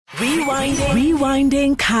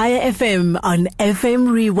Rewinding Kaya FM on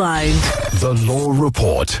FM Rewind. The Law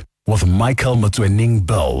Report with Michael Mutwening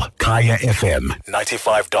Bill, Kaya FM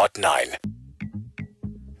 95.9.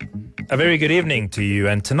 A very good evening to you,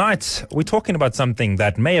 and tonight we're talking about something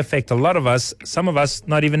that may affect a lot of us, some of us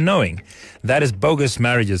not even knowing. That is bogus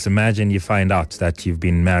marriages. Imagine you find out that you've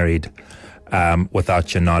been married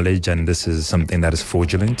without your knowledge, and this is something that is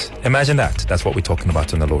fraudulent. Imagine that. That's what we're talking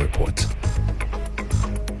about in the Law Report.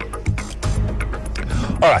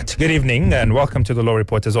 All right, good evening and welcome to the Law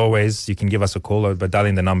Report. As always, you can give us a call by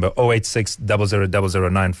dialing the number 086 0000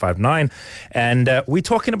 959. And we're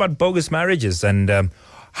talking about bogus marriages and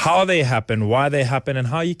how they happen, why they happen, and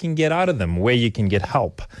how you can get out of them, where you can get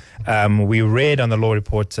help. We read on the Law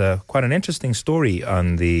Report quite an interesting story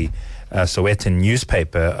on the Sowetan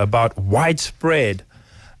newspaper about widespread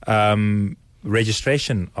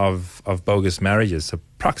registration of bogus marriages.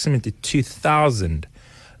 Approximately 2,000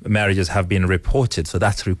 marriages have been reported. So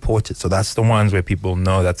that's reported. So that's the ones where people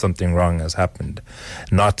know that something wrong has happened,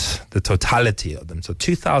 not the totality of them. So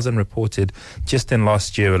 2,000 reported just in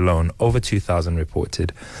last year alone, over 2,000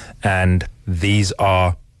 reported. And these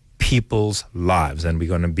are people's lives. And we're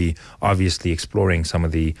going to be obviously exploring some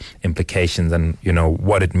of the implications and, you know,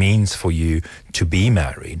 what it means for you to be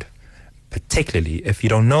married, particularly if you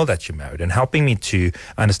don't know that you're married. And helping me to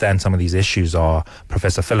understand some of these issues are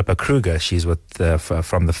Professor Philippa Kruger. She's with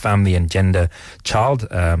from the Family and Gender Child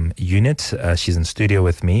Unit. She's in studio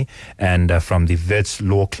with me, and from the Wits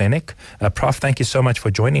Law Clinic. Prof, thank you so much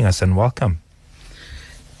for joining us and welcome.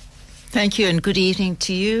 Thank you, and good evening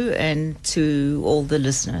to you and to all the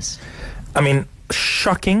listeners. I mean,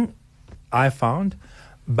 shocking, I found.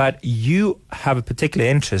 But you have a particular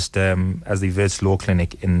interest as the Wits Law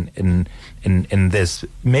Clinic in this.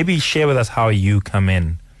 Maybe share with us how you come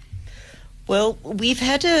in. Well, we've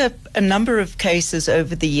had a number of cases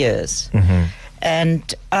over the years,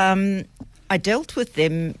 and I dealt with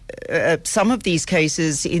them, some of these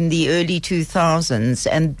cases in the early 2000s,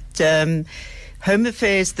 and Home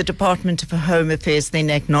Affairs, the Department of Home Affairs, then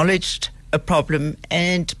acknowledged a problem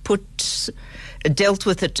and dealt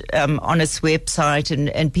with it on its website,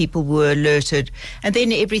 and people were alerted, and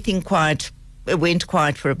then everything went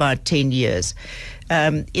quiet for about 10 years.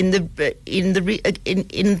 About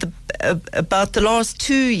the last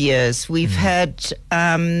 2 years, we've had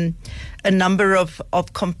a number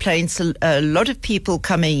of complaints. A lot of people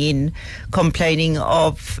coming in complaining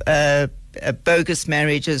of bogus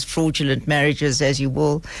marriages, fraudulent marriages, as you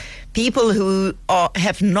will. People who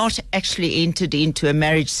have not actually entered into a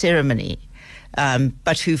marriage ceremony,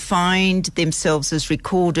 but who find themselves as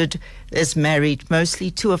recorded as married, mostly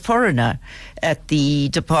to a foreigner, at the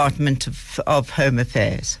Department of Home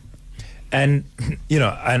Affairs. And, you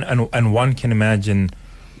know, and one can imagine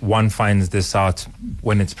one finds this out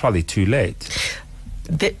when it's probably too late.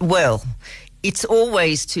 Well, it's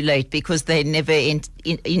always too late because they never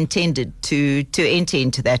intended to enter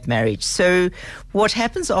into that marriage. So what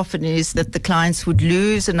happens often is that the clients would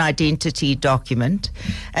lose an identity document,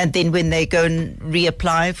 and then when they go and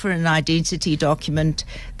reapply for an identity document,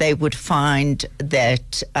 they would find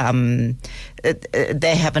that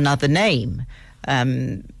they have another name,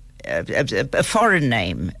 a foreign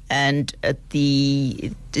name, and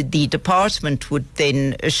the department would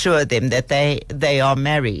then assure them that they are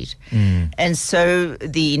married. And so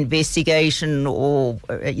the investigation or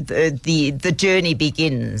the journey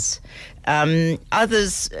begins.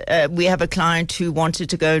 Others, we have a client who wanted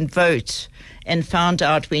to go and vote and found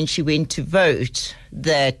out when she went to vote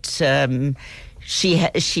that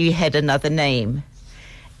she had another name,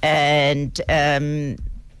 and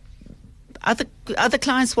other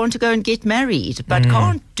clients want to go and get married but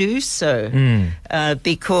can't do so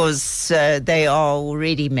because they are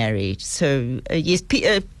already married. So yes,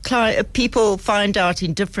 people find out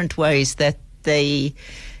in different ways that they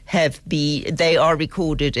are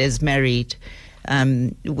recorded as married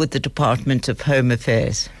with the Department of Home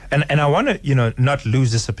Affairs. And I want to not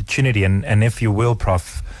lose this opportunity, and if you will,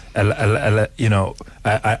 Prof, I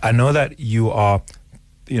know that you are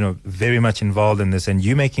very much involved in this, and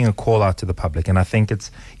you making a call out to the public. And I think it's,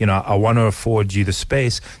 I want to afford you the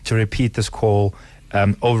space to repeat this call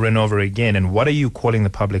over and over again. And what are you calling the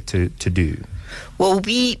public to do? Well,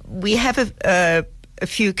 we have a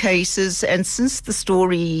few cases, and since the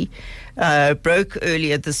story broke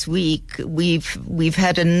earlier this week, we've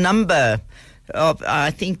had a number of,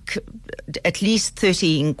 I think, at least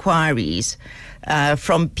 30 inquiries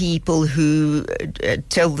from people who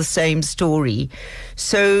tell the same story.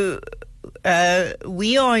 So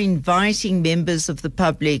we are inviting members of the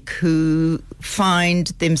public who find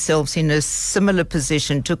themselves in a similar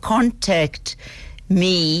position to contact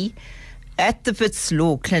me at the Wits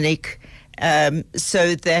Law Clinic,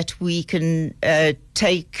 so that we can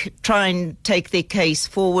try and take their case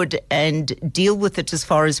forward and deal with it as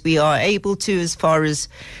far as we are able to,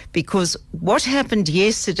 because what happened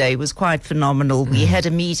yesterday was quite phenomenal. We had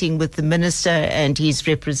a meeting with the minister and his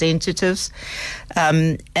representatives,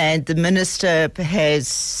 and the minister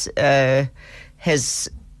has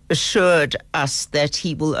assured us that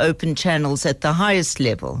he will open channels at the highest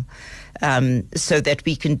level, so that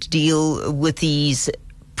we can deal with these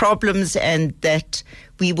problems, and that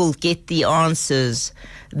we will get the answers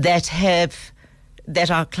that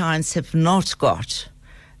our clients have not got,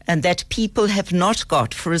 and that people have not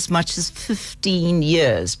got for as much as 15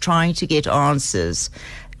 years, trying to get answers,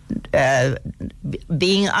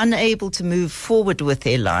 being unable to move forward with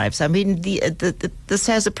their lives. I mean, this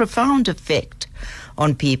has a profound effect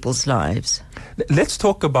on people's lives. Let's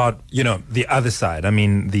talk about, the other side. I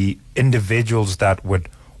mean, the individuals that would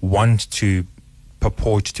want to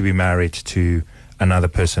purport to be married to another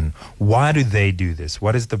person. Why do they do this?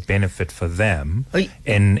 What is the benefit for them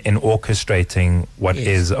in orchestrating what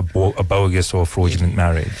is a bogus or fraudulent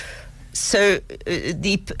marriage? So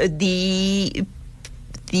the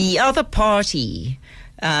other party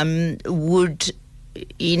would,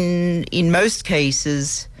 in most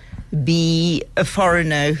cases, be a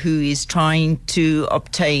foreigner who is trying to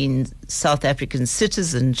obtain South African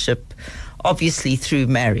citizenship, obviously through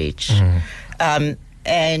marriage.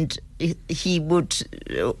 And he would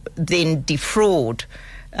then defraud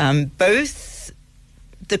both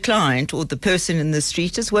the client or the person in the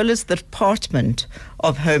street as well as the Department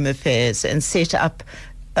of Home Affairs, and set up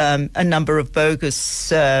a number of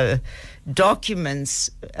bogus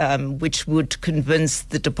documents which would convince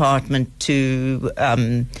the department to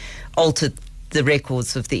alter the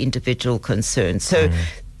records of the individual concerned. So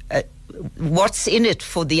what's in it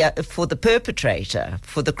for the perpetrator,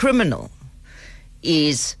 for the criminal,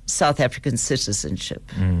 is South African citizenship.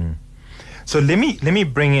 So let me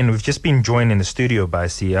bring in, we've just been joined in the studio by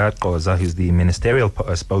Siya Qoza, who's the ministerial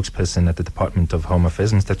spokesperson at the Department of Home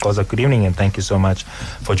Affairs. Mr. Qoza, good evening, and thank you so much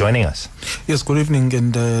for joining us. Yes, good evening,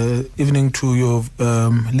 and evening to your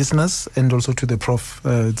listeners, and also to the Prof.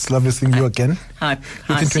 It's lovely seeing you again. Hi,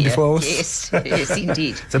 within 24 hours. Yes,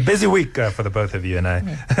 indeed. It's a busy week for the both of you and I.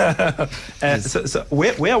 So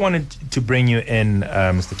where I wanted to bring you in,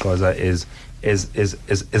 Mr. Qoza, is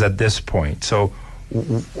at this point. So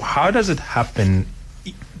how does it happen,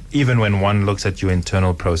 even when one looks at your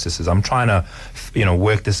internal processes? I'm trying to,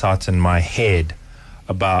 work this out in my head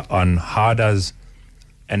on how does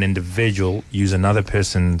an individual use another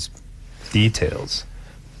person's details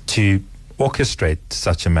to orchestrate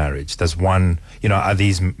such a marriage? Does one, are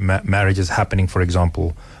these marriages happening, for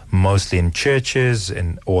example, mostly in churches,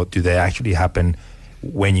 or do they actually happen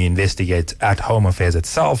when you investigate at Home Affairs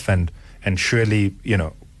itself? And surely,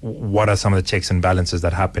 what are some of the checks and balances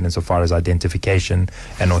that happen insofar as identification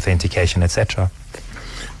and authentication, etc.?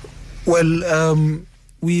 Well,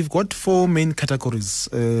 we've got 4 main categories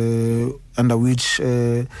under which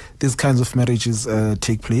these kinds of marriages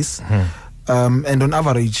take place. And on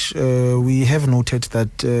average, we have noted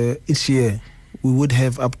that each year we would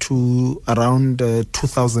have up to around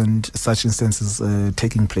 2,000 such instances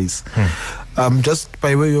taking place. Just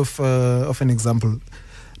by way of an example,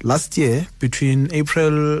 last year, between April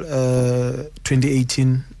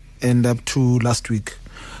 2018 and up to last week,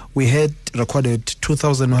 we had recorded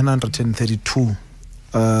 2,132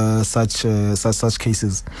 such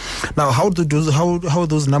cases. Now, how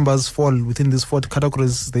those numbers fall within these 4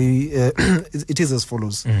 categories? It is as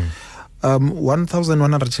follows: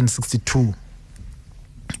 1,162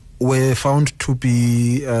 were found to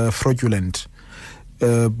be fraudulent.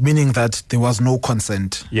 Meaning that there was no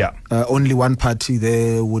consent. Only one party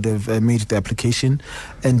there would have made the application,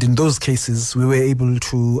 and in those cases we were able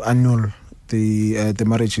to annul the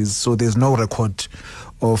marriages. So there's no record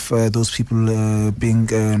of those people being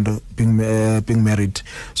married.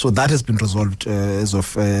 So that has been resolved as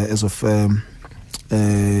of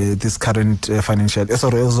this current financial, as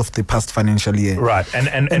of the past financial year. Right,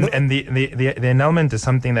 and the annulment is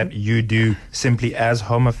something that you do simply as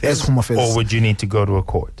Home Affairs? As Home Affairs. Or would you need to go to a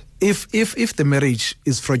court? If the marriage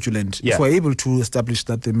is fraudulent, if we're able to establish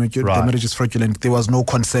that the marriage is fraudulent, there was no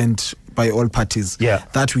consent by all parties,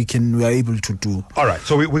 that we are able to do. All right,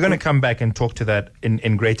 so we're going to come back and talk to that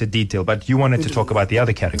in greater detail, but you wanted to talk about the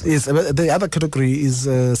other category. Yes, the other category is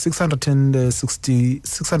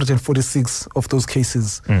 646 of those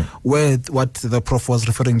cases where what the Prof was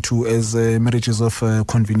referring to as marriages of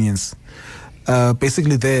convenience.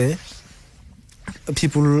 Basically there,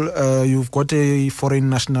 people, you've got a foreign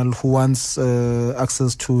national who wants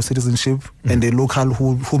access to citizenship, and a local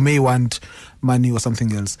who may want money or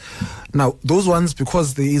something else. Now, those ones,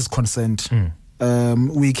 because there is consent,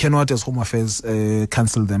 we cannot, as Home Affairs,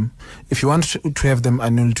 cancel them. If you want to have them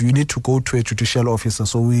annulled, you need to go to a judicial officer.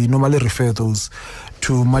 So we normally refer those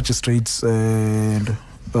to magistrates and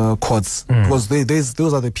courts, because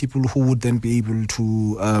those are the people who would then be able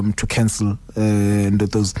to cancel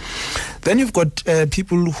those. Then you've got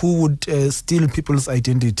people who would steal people's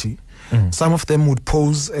identity. Some of them would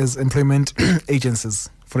pose as employment agencies,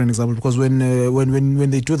 for an example, because when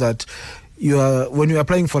they do that, when you're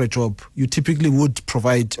applying for a job, you typically would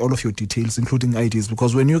provide all of your details, including IDs,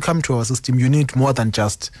 because when you come to our system, you need more than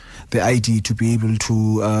just the ID to be able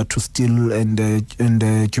to steal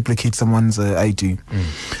and duplicate someone's ID.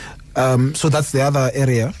 So that's the other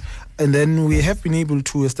area. And then we have been able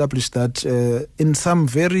to establish that in some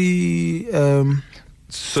very...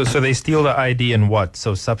 So they steal the ID and what?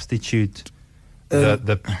 So substitute...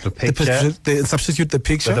 The picture, substitute the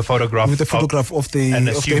picture with the photograph of the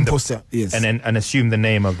imposter, yes, and assume the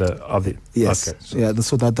name of the yes, okay, so. Yeah.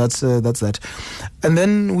 So that's that, and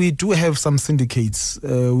then we do have some syndicates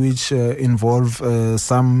which involve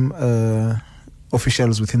some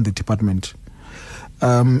officials within the department,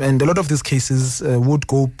 and a lot of these cases would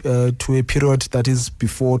go to a period that is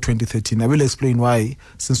before 2013. I will explain why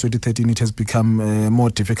since 2013 it has become more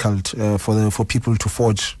difficult for people to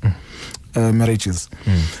forge marriages.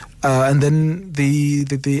 And then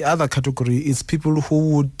the other category is people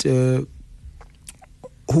who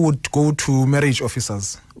would go to marriage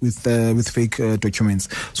officers with fake documents.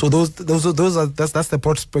 So that's the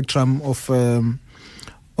broad spectrum of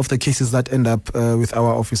the cases that end up with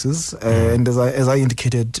our offices. And as I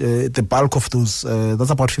indicated, the bulk of those, that's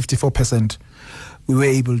about 54%, we were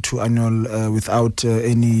able to annul without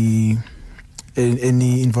any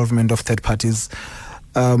involvement of third parties.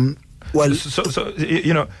 Well, the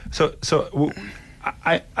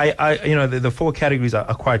four categories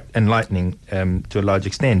are quite enlightening to a large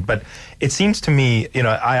extent. But it seems to me,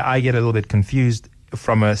 I get a little bit confused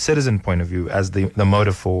from a citizen point of view as the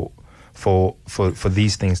motive for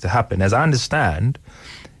these things to happen. As I understand,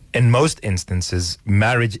 in most instances,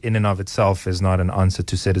 marriage in and of itself is not an answer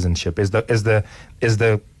to citizenship. Is the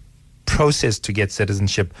process to get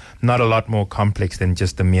citizenship not a lot more complex than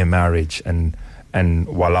just a mere marriage and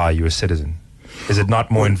voila, you're a citizen? Is it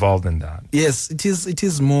not more involved than that? Yes, it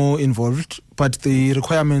is more involved, but the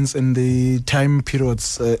requirements and the time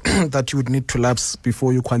periods that you would need to lapse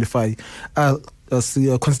before you qualify are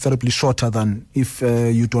considerably shorter than if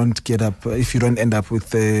you don't end up with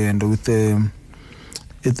the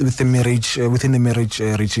marriage within the marriage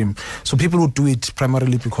regime. So people would do it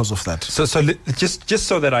primarily because of that. So just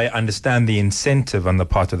so that I understand the incentive on the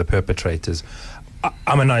part of the perpetrators.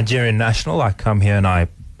 I'm a Nigerian national. I come here and I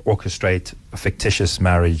orchestrate a fictitious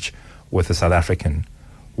marriage with a South African.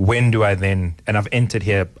 When do I then, and I've entered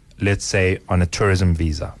here, let's say, on a tourism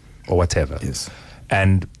visa or whatever. Yes.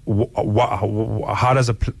 And how does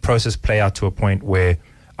a process play out to a point where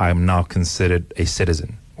I'm now considered a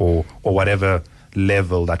citizen or whatever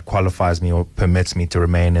level that qualifies me or permits me to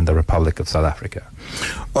remain in the Republic of South Africa?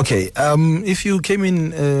 Okay, if you came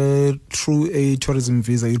in through a tourism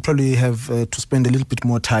visa, you'd probably have to spend a little bit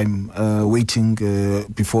more time waiting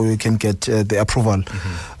before you can get the approval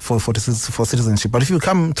for citizenship. But if you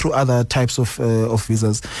come through other types of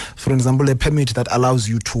visas, for example, a permit that allows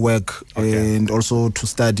you to work and also to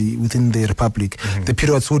study within the Republic, the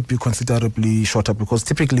periods would be considerably shorter, because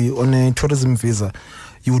typically on a tourism visa,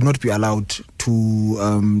 you would not be allowed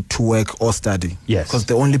to work or study. Yes. Because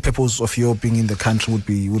the only purpose of your being in the country would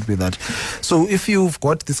be that. So if you've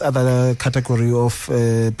got this other category of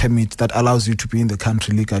permit that allows you to be in the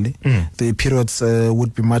country legally, the periods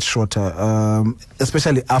would be much shorter,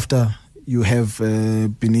 especially after you have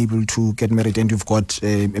been able to get married and you've got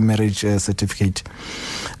a marriage certificate.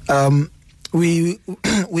 We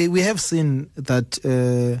have seen that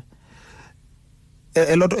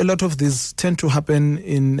a lot of these tend to happen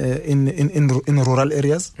in rural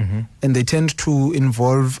areas, and they tend to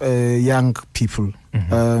involve young people.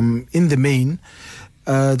 In the main,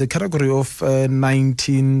 the category of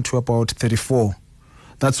 19 to about 34.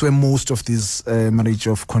 That's where most of these marriage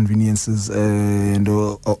of conveniences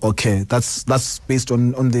okay. That's based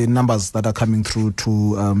on the numbers that are coming through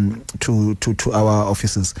to our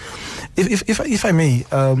offices. If I may,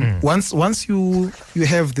 once you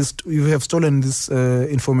have stolen this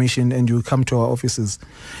information and you come to our offices,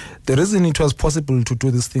 the reason it was possible to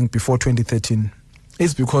do this thing before 2013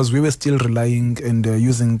 is because we were still relying and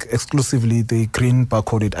using exclusively the green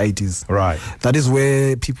barcoded IDs. Right. That is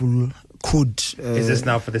where people could. Is this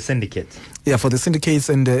now for the syndicate? Yeah, for the syndicates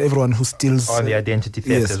and everyone who steals. On the identity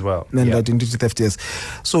theft yes, as well. And identity theft, yes.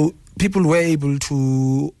 So people were able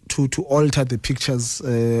to alter the pictures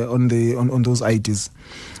on those IDs.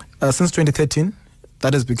 Since 2013,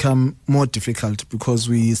 that has become more difficult because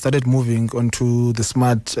we started moving onto the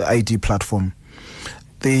smart ID platform.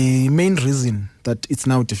 The main reason that it's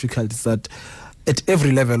now difficult is that at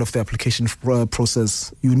every level of the application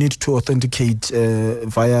process, you need to authenticate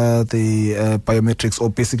via the biometrics, or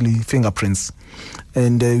basically fingerprints.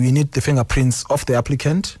 And we need the fingerprints of the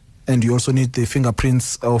applicant, and you also need the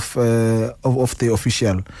fingerprints of the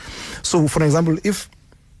official. So, for example,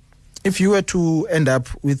 if you were to end up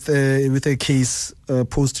with a case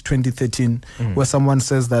post 2013 where someone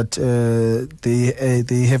says that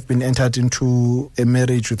they have been entered into a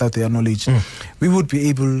marriage without their knowledge, we would be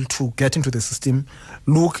able to get into the system,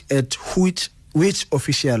 look at which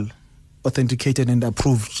official authenticated and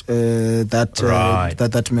approved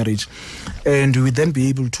that marriage, and we would then be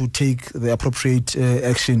able to take the appropriate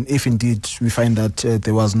action if indeed we find that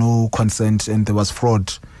there was no consent and there was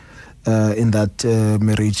fraud in that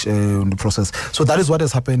marriage in the process. So that is what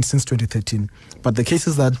has happened since 2013. But the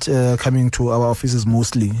cases that are coming to our offices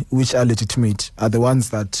mostly, which are legitimate, are the ones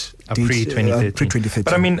that are pre-2013.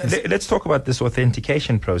 But I mean, yes. Let's talk about this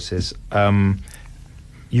authentication process.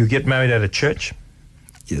 You get married at a church.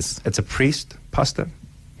 Yes. It's a priest, pastor.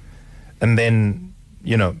 And then,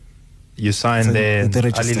 you sign there. The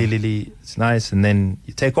register. It's nice. And then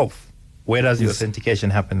you take off. Where does the authentication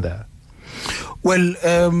happen there? Well,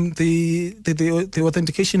 the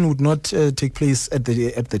authentication would not take place at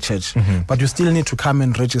the church, but you still need to come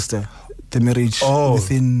and register the marriage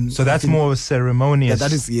within. So that's more ceremonious.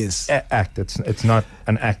 That is, yes. Act. It's not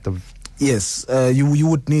an act of. Yes, you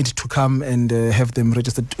would need to come and have them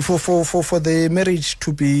registered for the marriage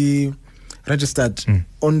to be registered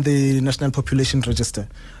on the National Population Register.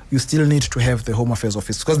 You still need to have the Home Affairs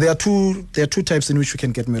Office, because there are two types in which you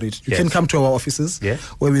can get married. You can come to our offices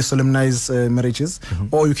where we solemnize marriages,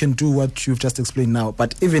 or you can do what you've just explained now.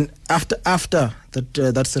 But even after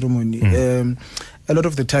that ceremony, a lot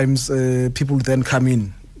of the times people then come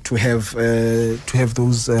in to have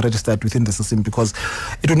those registered within the system, because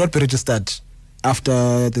it will not be registered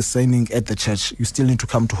after the signing at the church. You still need to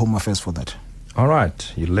come to Home Affairs for that. All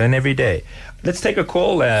right, you learn every day. Let's take a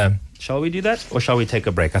call. Shall we do that, or shall we take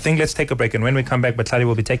a break? I think let's take a break, and when we come back, Batlali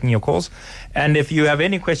will be taking your calls. And if you have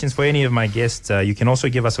any questions for any of my guests, you can also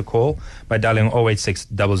give us a call by dialing 086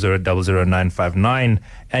 00 959,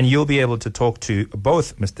 and you'll be able to talk to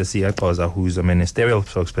both Mr. Siyakoza, who's a ministerial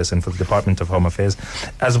spokesperson for the Department of Home Affairs,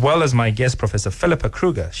 as well as my guest, Professor Philippa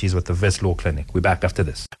Kruger. She's with the Wits Law Clinic. We're back after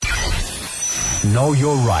this. Know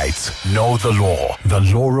your rights, know the law. The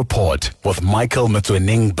Law Report with Michael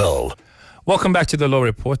Mutwening Bill. Welcome back to the Law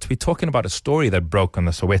Report. We're talking about a story that broke on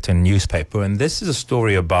the Sowetan newspaper, and this is a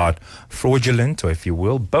story about fraudulent, or if you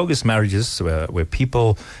will, bogus marriages where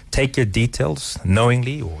people take your details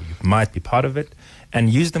knowingly, or you might be part of it, and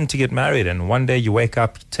use them to get married. And one day you wake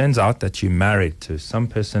up, it turns out that you're married to some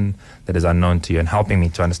person that is unknown to you. And helping me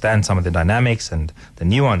to understand some of the dynamics and the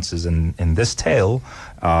nuances in this tale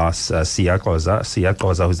are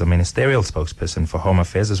Siyakoza, who's the ministerial spokesperson for Home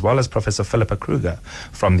Affairs, as well as Professor Philippa Kruger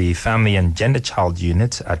from the Family and Gender Child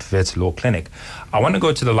Unit at Wits Law Clinic. I want to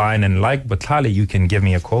go to the line, and like Batlali, you can give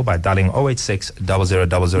me a call by dialing 086 00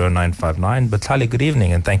 959. Batlali, good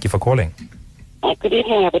evening, and thank you for calling. Good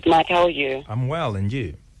evening, Albert Mike. How are you? I'm well, and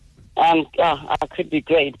you? I could be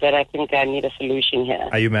great, but I think I need a solution here.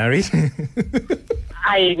 Are you married?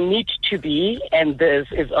 I need to be, and this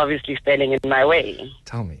is obviously standing in my way.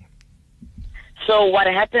 Tell me. So what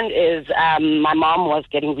happened is my mom was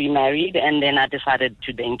getting remarried, and then I decided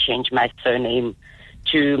to then change my surname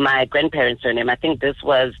to my grandparents' surname. I think this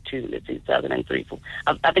was 2003,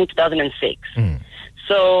 I think 2006.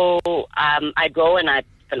 So I go and I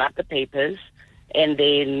fill out the papers. And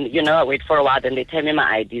then, I wait for a while. Then they tell me my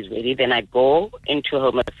ID is ready. Then I go into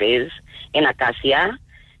Home Affairs in Acacia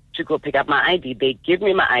to go pick up my ID. They give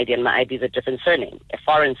me my ID, and my ID is a different surname, a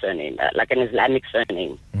foreign surname, like an Islamic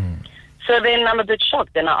surname. So then I'm a bit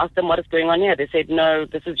shocked. Then I asked them, what is going on here? They said, no,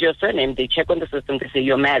 this is your surname. They check on the system. They say,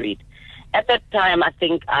 you're married. At that time, I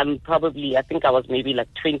think I was maybe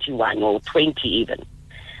like 21 or 20 even.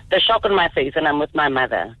 The shock on my face, and I'm with my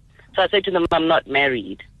mother. So I said to them, I'm not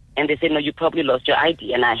married. And they said, no, you probably lost your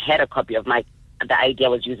ID. And I had a copy of my the ID I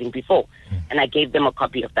was using before. And I gave them a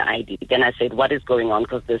copy of the ID. Then I said, what is going on?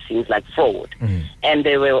 Because this seems like fraud. And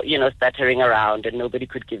they were, stuttering around and nobody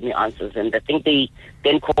could give me answers. And I think they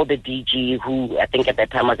then called the DG, who I think at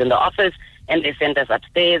that time was in the office, and they sent us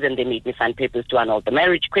upstairs and they made me sign papers to annul the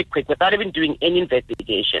marriage quick, without even doing any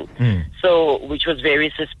investigation. So, which was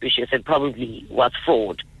very suspicious and probably was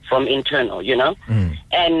fraud from internal,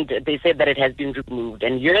 And they said that it has been removed.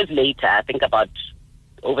 And years later, I think about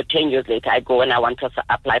over 10 years later, I go and I want to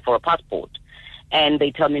apply for a passport. And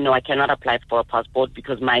they tell me, no, I cannot apply for a passport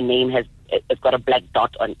because my name it's got a black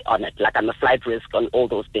dot on it, like I'm a flight risk on all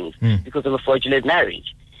those things because of a fraudulent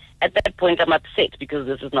marriage. At that point, I'm upset because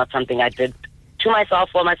this is not something I did to myself,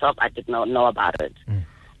 for myself. I did not know about it.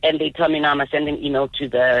 And they tell me now I must send an email to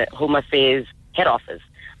the Home Affairs head office.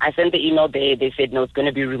 I sent the email there. They said, no, it's going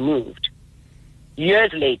to be removed.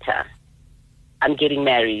 Years later, I'm getting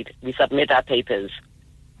married. We submit our papers.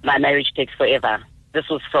 My marriage takes forever. This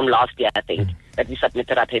was from last year, I think, that we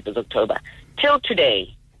submitted our papers October. Till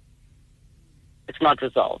today, it's not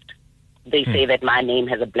resolved. They say that my name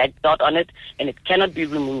has a black dot on it, and it cannot be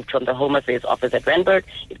removed from the Home Affairs office at Randburg.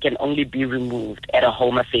 It can only be removed at a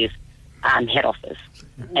Home Affairs head office.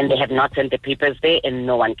 And they have not sent the papers there, and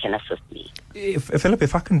no one can assist me. Philip,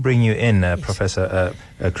 if I can bring you in, Professor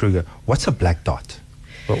Kruger, what's a black dot?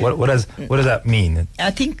 What does that mean?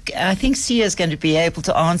 I think Sia is going to be able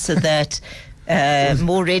to answer that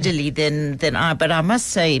more readily than I. But I must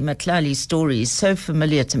say, Matlali's story is so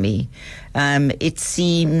familiar to me. It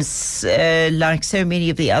seems like so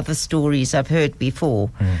many of the other stories I've heard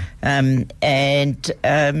before, and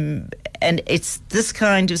it's this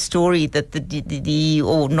kind of story that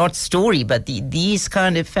or not story, but these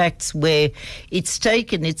kind of facts where it's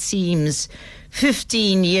taken, it seems,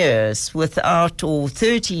 15 years without, or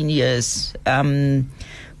 13 years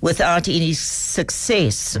without any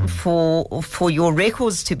success for your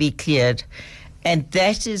records to be cleared. And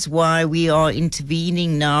that is why we are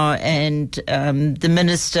intervening now, and the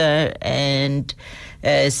minister and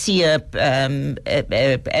Sia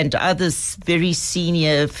and others, very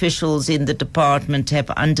senior officials in the department, have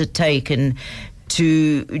undertaken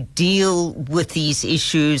to deal with these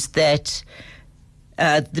issues that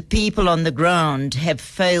the people on the ground have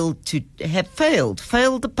failed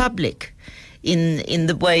the public in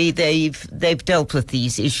the way they've dealt with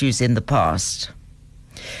these issues in the past.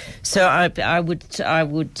 So I would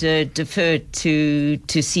defer to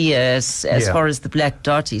Sia as far as the black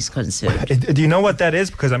dot is concerned. Do you know what that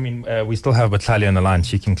is? Because we still have Batlali on the line.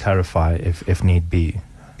 She can clarify if need be.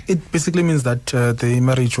 It basically means that the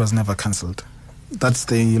marriage was never cancelled. That's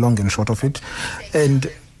the long and short of it, and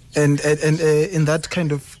in that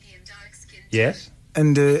kind of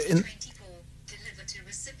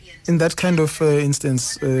in that kind of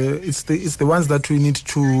instance, it's the ones that we need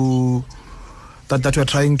to. That we are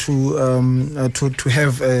trying to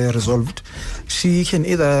have resolved. She can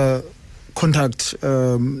either contact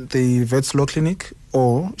the Vets Law Clinic,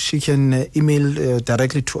 or she can email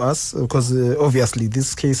directly to us, because obviously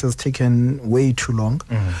this case has taken way too long.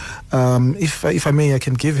 If I may, I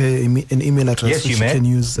can give her an email address which she can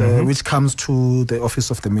use, which comes to the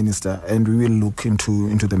office of the minister, and we will look into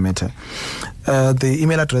the matter. The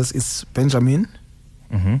email address is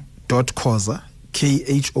benjamin.khoza,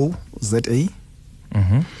 KHOZA,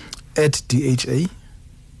 at dha.gov.za.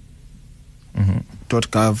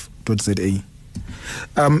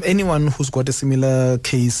 Anyone who's got a similar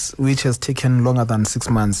case which has taken longer than 6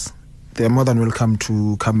 months, they are more than welcome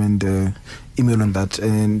to come and email on that.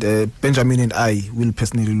 And Benjamin and I will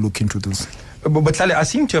personally look into this. But Lale, I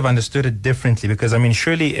seem to have understood it differently, because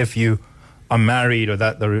surely if you are married, or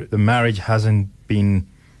that the marriage hasn't been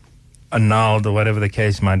annulled, or whatever the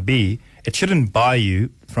case might be, it shouldn't bar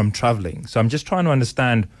you from traveling. So I'm just trying to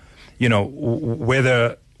understand,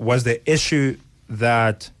 whether was the issue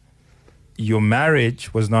that your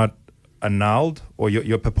marriage was not annulled, or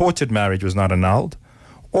your purported marriage was not annulled,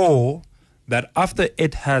 or that after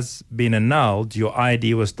it has been annulled, your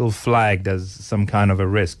ID was still flagged as some kind of a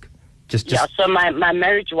risk. So my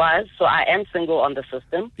marriage was, so I am single on the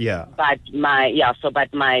system. Yeah. But my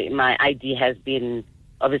ID has been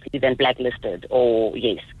obviously then blacklisted, or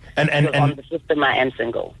yes. And on the system I am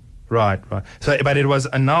single. Right. So, but it was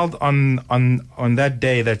annulled on that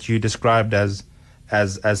day that you described as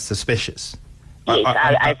suspicious.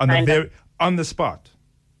 Yes, on the spot.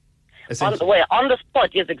 On the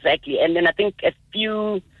spot, yes, exactly. And then I think a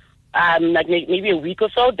few, maybe a week or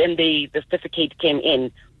so, then the certificate came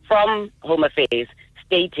in from Home Affairs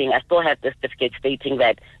stating, I still have the certificate stating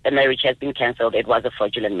that the marriage has been cancelled. It was a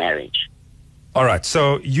fraudulent marriage. All right,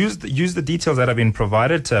 so use the details that have been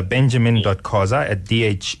provided to benjamin.khoza at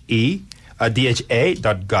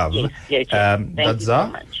dha.gov. Yes, thank you so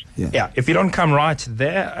much. Yeah, if you don't come right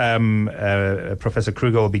there, Professor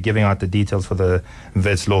Kruger will be giving out the details for the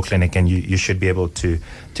Vets Law Clinic, and you should be able to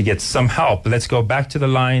get some help. Let's go back to the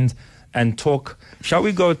lines and talk. Shall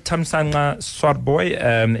we go, Tamsanga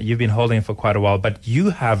Swarboy? You've been holding it for quite a while, but you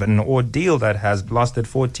have an ordeal that has lasted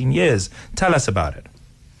 14 years. Tell us about it.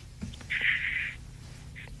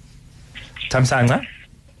 Tamsanga?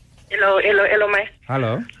 Hello, Mike.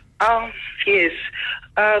 Hello. Yes.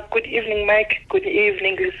 Good evening, Mike. Good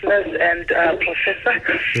evening, listeners and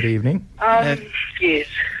Professor. Good evening. Yes.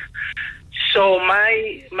 So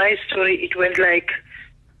my story, it went like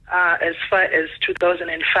as far as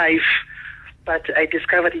 2005, but I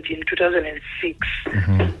discovered it in 2006.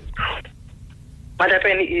 Mm-hmm. What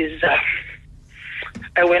happened is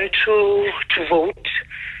I went to vote,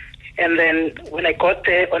 and then when I got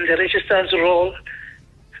there on the registrar's roll,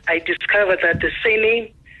 I discovered that the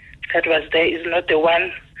surname that was there is not the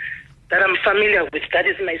one that I'm familiar with. That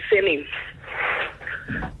is my surname.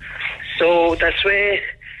 So that's where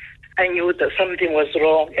I knew that something was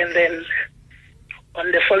wrong. And then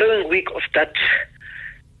on the following week of that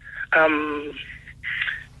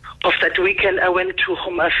weekend, I went to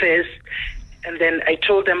Home Affairs, and then I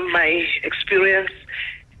told them my experience,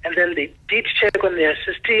 and then they did check on their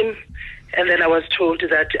system, and then I was told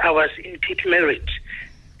that I was indeed married.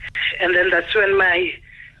 And then that's when my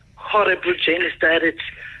horrible journey started,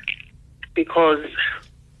 because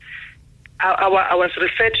I was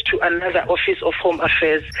referred to another office of Home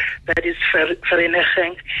Affairs, that is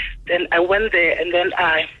Vereniging. Then I went there, and then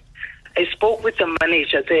I spoke with the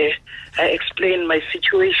manager there. I explained my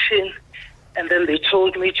situation, and then they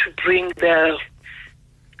told me to bring the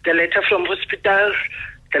letter from hospital,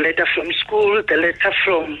 the letter from school, the letter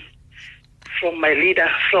from my leader.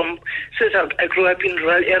 Since I grew up in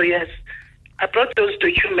rural areas, I brought those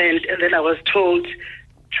documents, and then I was told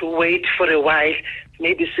to wait for a while,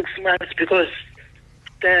 maybe 6 months, because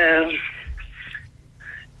they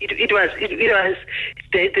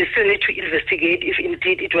still need to investigate if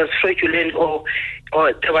indeed it was fraudulent or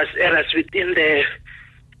there was errors within the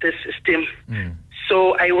system. Mm.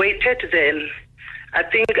 So I waited then. I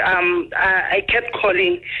think I kept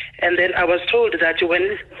calling, and then I was told that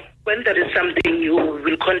when there is something, you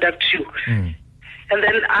will contact you. Mm. And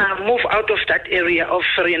then I moved out of that area of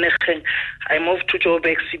Vereniging. I moved to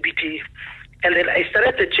Joburg CBD. And then I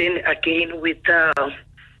started the journey again with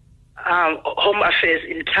Home Affairs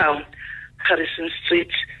in town, Harrison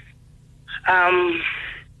Street.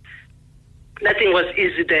 Nothing was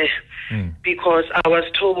easy there because I was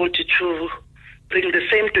told to bring the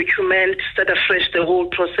same document, start afresh the whole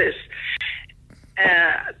process.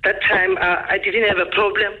 That time I didn't have a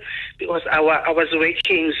problem because I was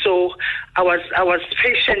working, so I was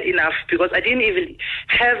patient enough because I didn't even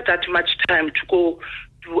have that much time to go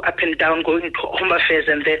up and down going to Home Affairs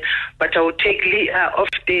and then, but I would take off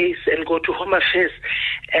days and go to Home Affairs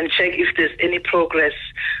and check if there's any progress.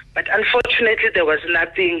 But unfortunately, there was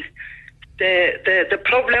nothing. The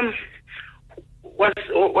problem was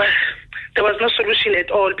there was no solution at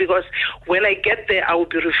all, because when I get there, I will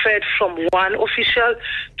be referred from one official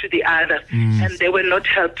to the other, and they were not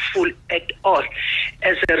helpful at all.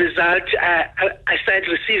 As a result, I started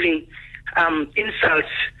receiving insults,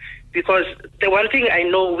 because the one thing I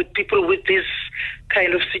know with people with this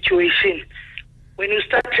kind of situation, when you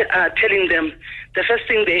start telling them, the first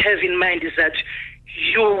thing they have in mind is that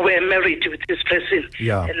you were married with this person,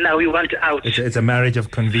 and now you want out. It's a marriage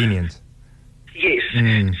of convenience. Yes.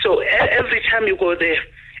 So every time you go there,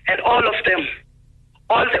 and all of them,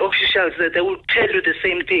 all the officials, they will tell you the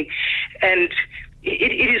same thing, and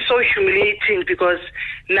it is so humiliating, because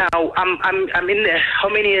now I'm in there. How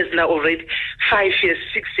many years now already? 5 years,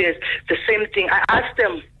 6 years. The same thing. I asked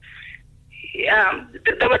them.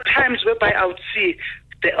 There were times whereby I would see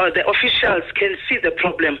the officials can see the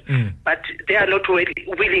problem, but they are not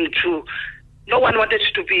willing to. No one wanted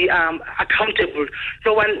to be accountable.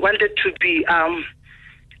 No one wanted to be.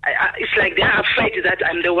 It's like they are afraid that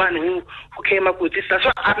I'm the one who came up with this. That's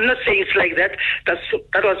why I'm not saying it's like that.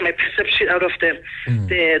 That was my perception out of them.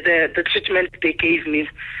 The treatment they gave me.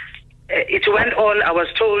 It went on. I was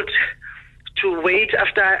told to wait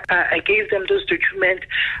after I gave them those documents.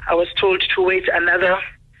 I was told to wait another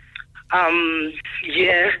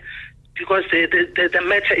year, because the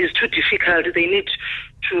matter is too difficult. They need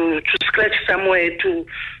to scratch somewhere to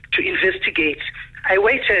investigate. I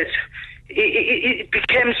waited. It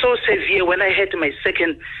became so severe when I had my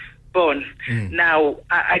second born. Now,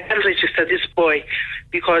 I can't register this boy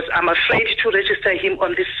because I'm afraid to register him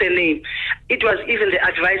on this surname. It was even the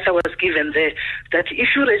advice I was given there, that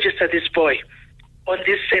if you register this boy on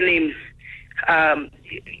this surname,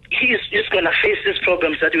 he's going to face these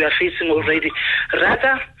problems that we are facing already.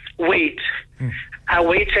 Rather, wait. I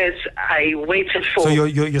waited for... So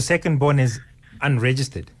your second born is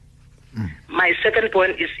unregistered? My second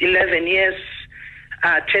born is 11 years,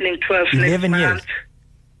 turning 12 11 next years? month.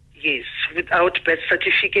 Yes, without birth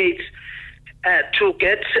certificate. To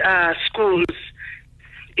get schools,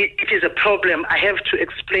 it is a problem. I have to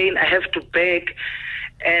explain, I have to beg,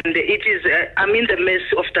 and it is, I'm in the mess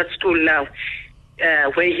of that school now.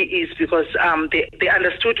 Where he is, because they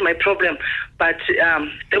understood my problem, but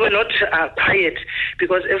they were not quiet,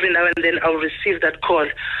 because every now and then I'll receive that call.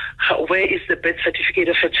 Where is the birth certificate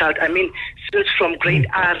of a child? I mean, since from grade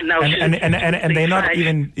R now. And they're not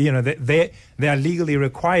even, they are legally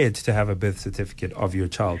required to have a birth certificate of your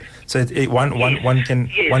child. So one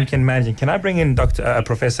can imagine. Can I bring in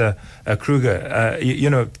Professor Kruger?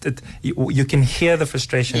 You can hear the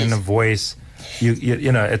frustration in the voice.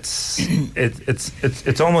 It's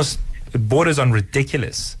almost, it borders on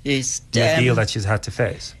ridiculous. Yes, the deal that she's had to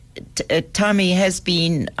face. Tammy has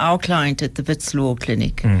been our client at the Wits Law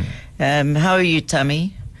Clinic. How are you,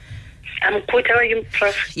 Tammy? I'm good. How are you,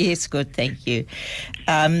 Prof? Yes, good, thank you.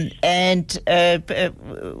 When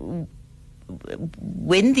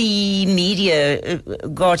the media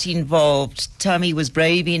got involved, Tammy was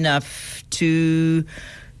brave enough to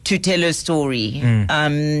tell her story.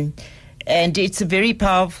 And it's a very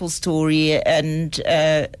powerful story, and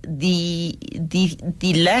the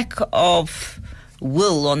lack of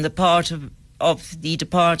will on the part of the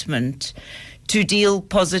department to deal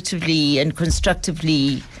positively and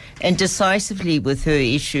constructively and decisively with her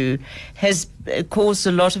issue has caused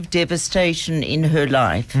a lot of devastation in her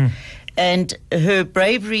life. And her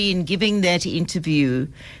bravery in giving that interview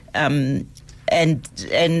and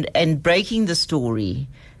breaking the story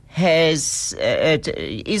is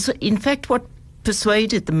in fact what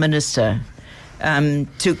persuaded the minister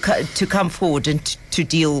to come forward and to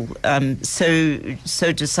deal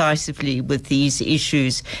so decisively with these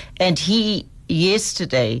issues. And he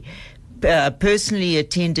yesterday personally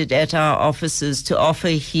attended at our offices to offer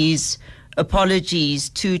his apologies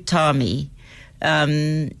to Tammy,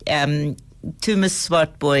 to Ms.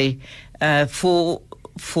 Swartboy,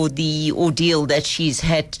 for the ordeal that she's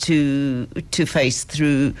had to face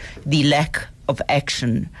through the lack of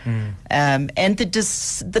action, and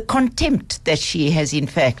the contempt that she has in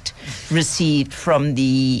fact received from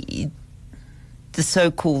the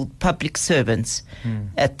so-called public servants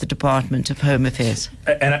at the Department of Home Affairs.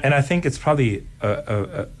 And I think it's probably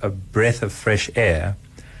a breath of fresh air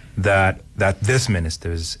that this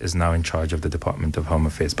minister is now in charge of the Department of Home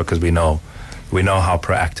Affairs, because we know how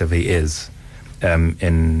proactive he is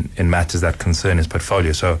in matters that concern his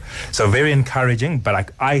portfolio. So very encouraging,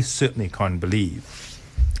 but I certainly can't believe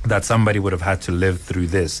that somebody would have had to live through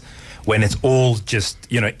this when it's all just,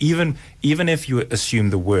 even if you assume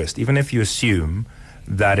the worst, even if you assume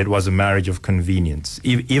that it was a marriage of convenience,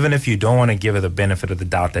 even if you don't want to give her the benefit of the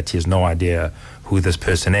doubt that she has no idea who this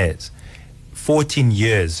person is, 14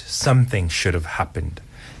 years, something should have happened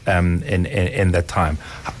in that time.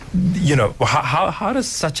 How does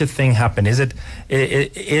such a thing happen? Is it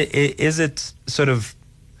sort of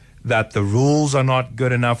that the rules are not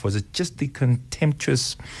good enough? Was it just the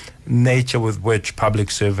contemptuous nature with which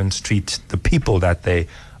public servants treat the people that they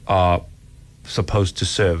are supposed to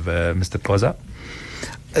serve? Mr. Koza?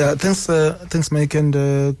 Thanks, Mike, and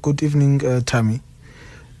good evening, Tammy.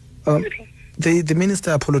 The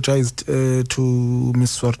minister apologized to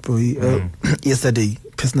Ms. Swartboy yesterday,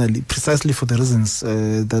 personally, precisely for the reasons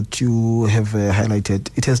that you have highlighted.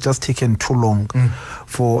 It has just taken too long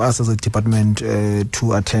for us as a department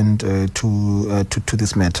to attend to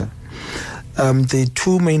this matter. The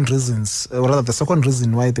two main reasons, or rather the second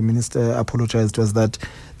reason why the minister apologized, was that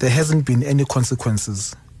there hasn't been any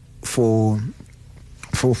consequences for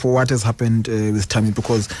what has happened with Tammy,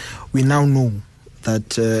 because we now know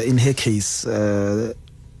that in her case there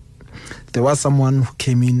was someone who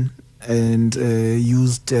came in and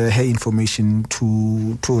used her information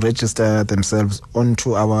to register themselves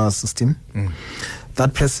onto our system.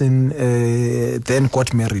 That person then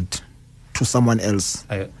got married to someone else.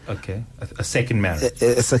 A second marriage.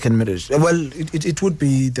 A second marriage. Well, it would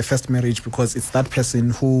be the first marriage, because it's that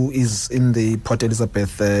person who is in the Port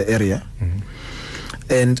Elizabeth area.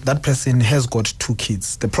 And that person has got 2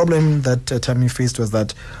 kids. The problem that Tammy faced was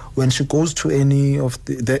that when she goes to any of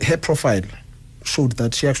her profile showed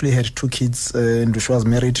that she actually had 2 kids and she was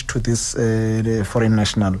married to this foreign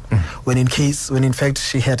national, when in fact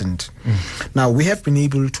she hadn't. Now, we have been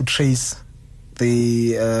able to trace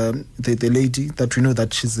the lady that we know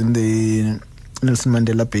that she's in the Nelson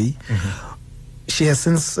Mandela Bay. She has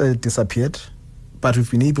since disappeared, but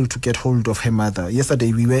we've been able to get hold of her mother.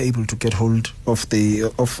 Yesterday, we were able to get hold of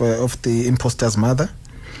the imposter's mother.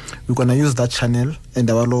 We're going to use that channel,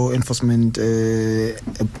 and our law enforcement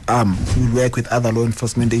arm will work with other law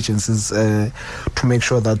enforcement agencies to make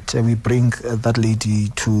sure that we bring that lady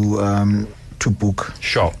to book.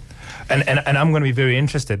 Sure. And I'm going to be very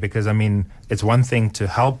interested, because I mean, it's one thing to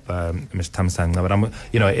help Ms. Thamsanqa, but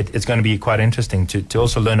it's going to be quite interesting to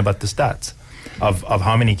also learn about the stats of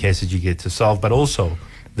how many cases you get to solve, but also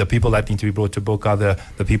the people that need to be brought to book are the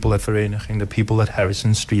people at Vereniging, the people at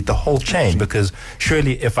Harrison Street, the whole chain. Because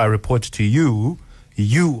surely if I report to you,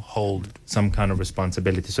 you hold some kind of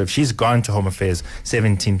responsibility. So if she's gone to Home Affairs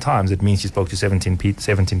 17 times, it means she spoke to 17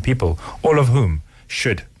 people, all of whom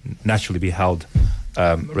should naturally be held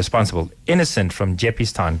responsible. Innocent from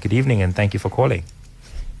Jeppystown, good evening and thank you for calling.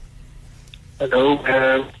 Hello,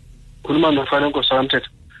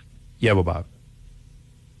 Yeah, Baba.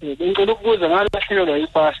 ngicela ukubuza ngalahlelwa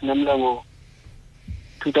ipasi namla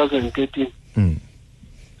 2013.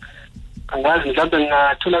 Angazi mhlawumbe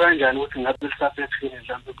ngingathola kanjani ukuthi ngabe lisaphephile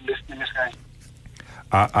mhlawumbe kulesimo esikanje.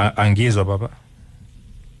 Angizwa baba.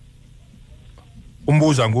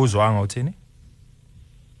 Umbuzo anguzwanga uthini?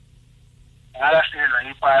 Ngalahlelwa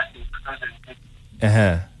ipasi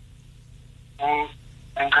 2013.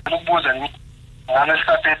 Ngicela ukubuza ngabe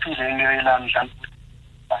lisaphephile ngeke la mhlawumbe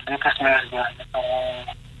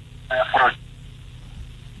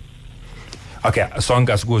Okay,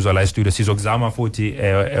 sonke asikuzwa la studio sizokuzama futhi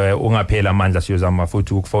ungaphela amandla siyozama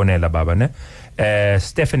futhi ukufonela baba ne.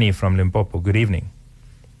 Stephanie from Limpopo, good evening.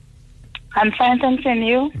 I'm fine, thanks, and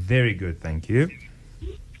you? Very good, thank you.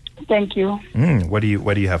 Thank you. What do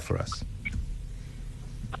you have for us?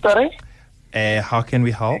 Sorry? How can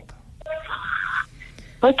we help?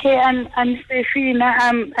 Okay, I'm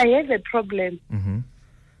Stephina. I have a problem.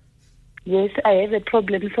 Yes, I have a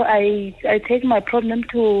problem. So I take my problem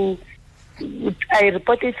I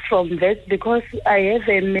report it from that because I have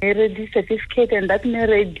a marriage certificate, and that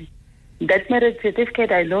marriage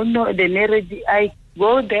certificate, I don't know the marriage. I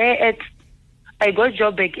go there I got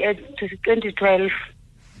job back at 2012.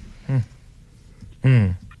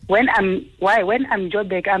 When I'm job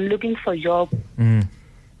back, I'm looking for job.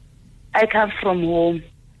 I come from home.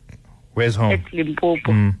 Where's home? At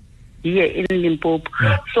Limpopo. Here in Limpopo.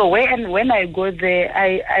 So when I go there,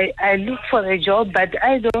 I look for a job, but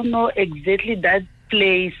I don't know exactly that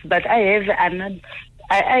place. But I have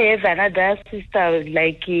another sister,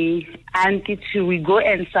 like auntie. We go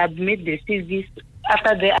and submit the CV.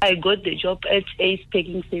 After that, I got the job at Ace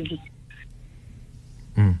Packing Service.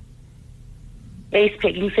 Ace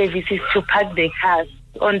Packing Services to park the cars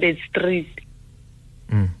on the street.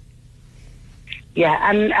 Yeah,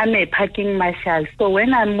 I'm a parking marshal. So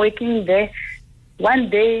when I'm working there, one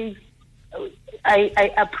day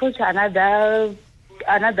I approach another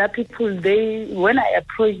people. When I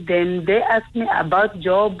approach them, they ask me about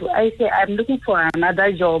job. I say I'm looking for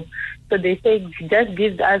another job. So they say just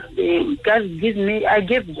give me. I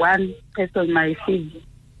give one person my CV.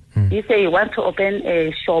 He say he want to open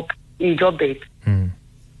a shop in Joburg.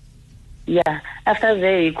 Yeah. After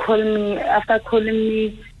they call me. After calling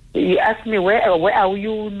me, he asked me where are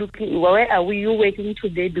you looking? Where are you working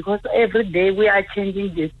today? Because every day we are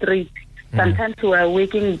changing the street. Sometimes we are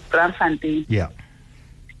working Braamfontein. Yeah.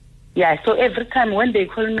 Yeah. So every time when they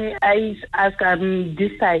call me, I ask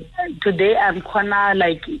this side. Today I'm corner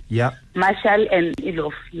like Marshall and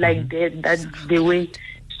Elof, like that the way.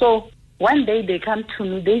 So one day they come to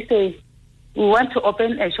me. They say we want to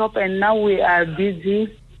open a shop, and now we are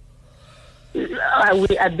busy.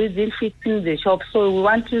 We are busy fixing the shop, so we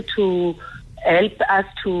want you to help us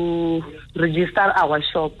to register our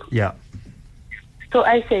shop. Yeah. So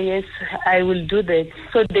I say yes, I will do that.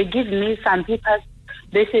 So they give me some papers.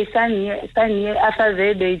 They say sign here. After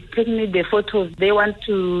that, they take me the photos. They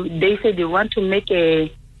say they want to make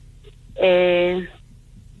they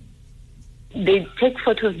take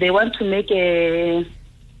photos. They want to make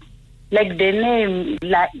like the name,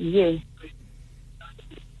 like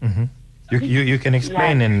You can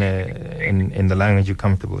explain in the language you're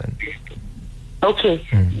comfortable in. Okay.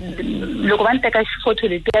 Look, one take a photo.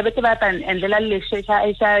 The and the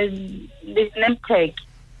name tag.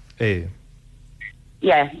 Hey.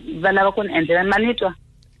 Yeah, manito.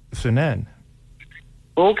 Sunan.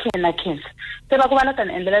 Okay, na kids. Te ba kubala tan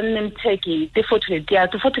and the name tag the photo. Yeah,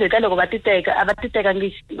 to photo the logo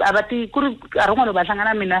abati kuru arungo ba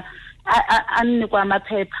hlangana mina ani kwa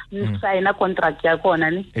maphepha ni sign contract ya kona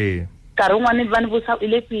ni. Nkarhi wun'wana vanhu vo sa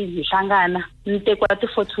ile kwihi hlangana ni tekiwa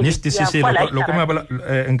ti-photo loko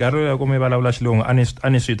nkarhi ya ku mi vulavula xilungu a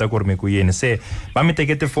ni swi ta ku ri mi ku yini se va mi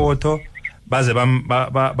teke ti-photo baze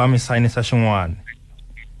ba mi signisa xin'wana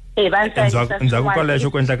endzhaku ka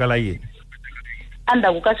leswo ku endlakala yini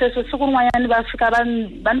andaku ka sweswo siku rin'wanyani va fika va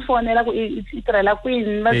ni fonela ku i tirhela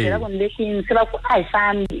kwini va byela ku ni le kwini se va ku a hi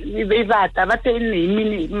fambi i vata va te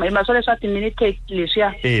hi maswo leswa ti-minute take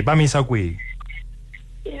leswiya va mi yisa kwihi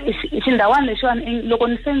xindhawani lexiwani loko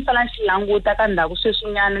ni se ni sala ni xi languta ka ndhaku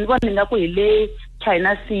sweswinyana ni vona ni nga ku hi le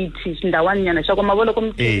China City xindhawani nyana xa ku ma vo loko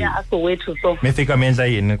mi tlenya a Soweto so mi fika mi endla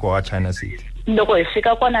yini ko wa China City loko hi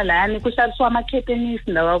fika kona layani ku xavisiwa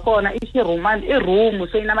makhetenisi ndhawu ya kona i room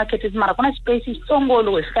so yi na makhetenisi mara ku na space xitsongo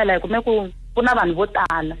loko hi fika laha hi kume ku na vanhu vo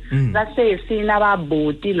tala va sesi na va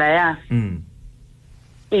boti laya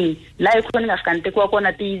laha hi kona ni nga fika ni tekiwa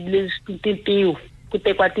kona tintiho ku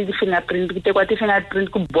tekiwa ti-fingerprint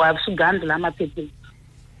ku boha swigandhi laha maphepheni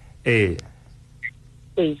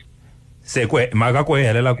se mhaka ko yi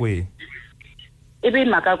helela kwihi ivi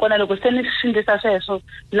mhaka kona loko se ni swi endlisa sweswo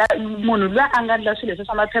munhu luya a nga endla swilo leswi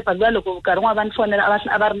swa maphepha luya loko nkarhi n'wana va ni fonela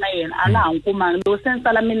a va ri na yena a nga ha nkumangi loko se ni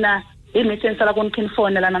sala mina hi mi se ni sala ku ni khe ni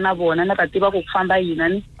fonelana na vona na ta tiva ku famba yina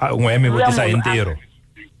ni n'we mi vutisa hi ntirho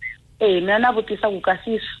mina na vutisa ku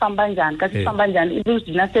kasi swi famba njhani kasi famba njhani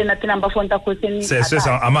ivi na se na ti-number phone ta khoseni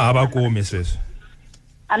sweswo a ma ha va kumi sweswi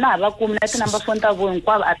a na ha va kumi na ti-number phone ta vo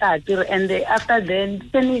hinkwavo a ta ha tirhi and after then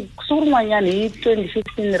se ni siku rin'wanyani hi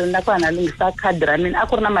 2015 ri na ku hana lunghisa khadi ra mina a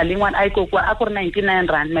ku ri na mali yin'wana a yi kokiwa a ku ri 99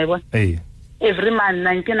 rand ma yi vona every month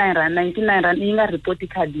 99 rand yi nga report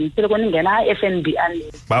khadini se loko ni nghena a FNB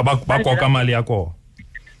va koka mali ya koho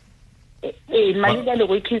mali liya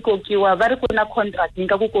loko yi khe yi kokiwa va ri ku na contract yi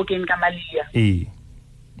nga ku kokeni ka mali liya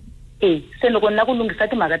se loko ni na ku lunghisa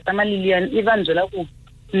timhaka ta mali liya i va ni byela ku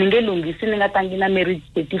ni nge lunghisi ni nga tangi na marriage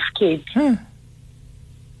certificate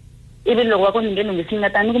ivi loko va ku ni nge lunghisi ni nga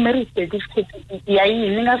tangi ku marriage certificate ya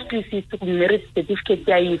yini ni nga swi twisisi ku marriage certificate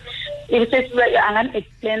ya yini ivi se a nga ni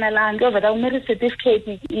explaina laha ni veta ku marriage certificate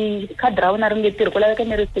khadi ra wena ri nge tirhi ku laveka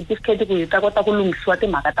marriage certificate ku hi ta kota ku lunghisiwa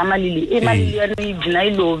timhaka ta mali leyi mali liya ni gcina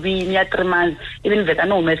yi lovini ya 3 months ivi ni vheta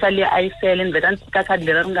ni humesa liya a yi sele ni vheta ni tshika khadi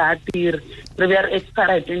leri ri nga ha tirhi ri vuya ri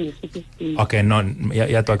expire hi 2016 okay no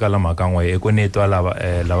ya twakala mhaka n'we ku ni twa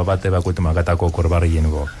lava va tiva ku timhaka ta koho ku ri va ri yini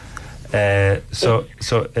vo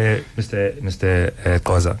Mr.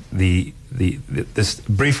 Koza, this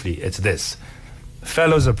briefly, it's this.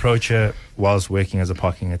 Fellows approach her whilst working as a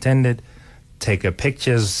parking attendant, take her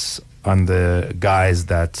pictures on the guys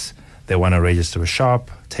that they want to register a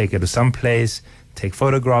shop, take her to some place, take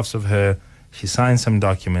photographs of her, she signs some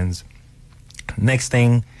documents. Next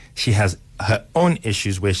thing, she has her own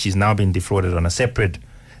issues where she's now been defrauded on a separate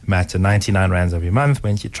matter, 99 rands every month.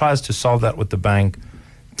 When she tries to solve that with the bank,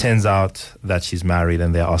 turns out that she's married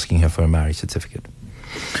and they're asking her for a marriage certificate.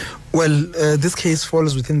 Well, this case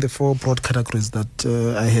falls within the 4 broad categories that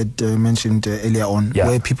I had mentioned earlier on,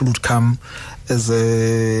 where people would come as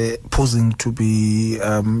posing to be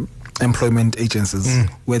employment agencies,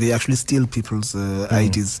 where they actually steal people's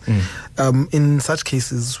IDs. In such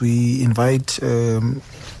cases, we invite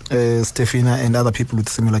Stefina and other people with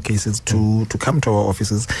similar cases to come to our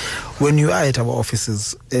offices. When you are at our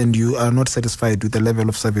offices and you are not satisfied with the level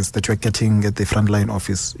of service that you are getting at the frontline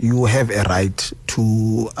office, you have a right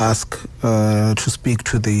to ask to speak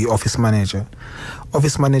to the office manager.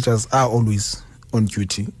 Office managers are always on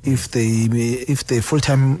duty. If the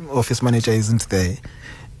full-time office manager isn't there,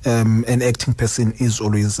 an acting person is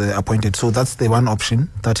always appointed. So that's the one option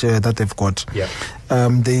that they've got.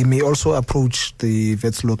 They may also approach the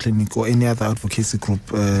Vets Law Clinic or any other advocacy group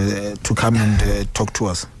to come and talk to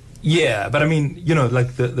us. Yeah, but I mean, you know, like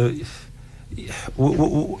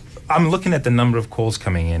I'm looking at the number of calls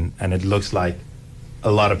coming in, and it looks like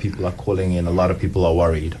a lot of people are calling in, a lot of people are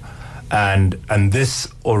worried. And this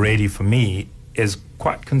already, for me, is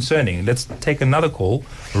quite concerning. Let's take another call.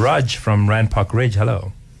 Raj from Rand Park Ridge,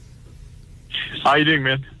 hello. How you doing,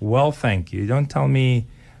 man? Well, thank you. Don't tell me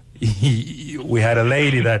we had a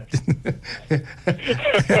lady that...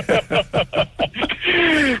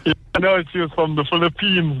 I know she was from the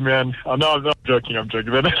Philippines, man. Oh, no, I'm not joking.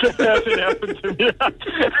 That actually happened to me.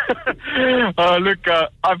 Look,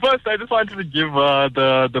 first, I just wanted to give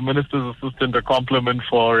the Minister's Assistant a compliment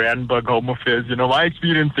for Randburg Home Affairs. You know, my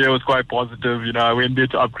experience there was quite positive. You know, I went there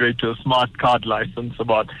to upgrade to a smart card license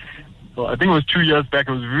so I think it was 2 years back.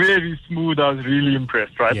 It was very smooth. I was really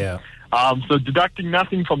impressed, right? Yeah. So deducting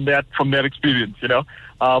nothing from that experience, you know.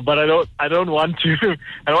 But I don't want to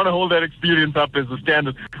hold that experience up as a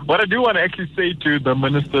standard. What I do want to actually say to the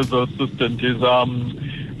Minister's Assistant is,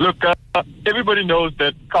 look, everybody knows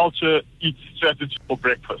that culture eats strategy for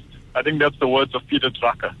breakfast. I think that's the words of Peter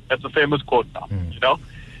Drucker. That's a famous quote now, you know.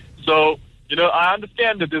 So I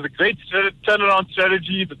understand that there's a great turnaround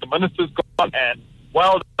strategy that the minister's got, and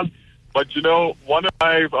well done. But one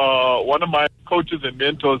of my coaches and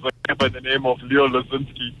mentors, a guy by the name of Leo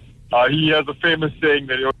Lazinski, he has a famous saying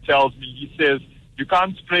that he always tells me. He says, "You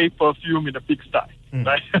can't spray perfume in a pigsty."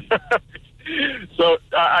 Right? So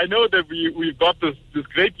I know that we've got this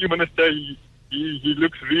great new minister. He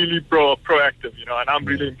looks really proactive, and I'm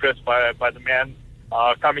really impressed by the man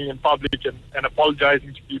coming in public and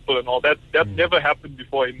apologizing to people and all that. That never happened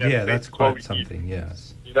before in that space. That's quite something.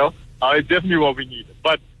 Yes. It's definitely what we need.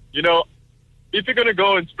 But if you're going to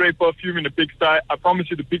go and spray perfume in a pigsty, I promise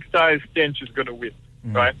you the pigsty stench is going to win,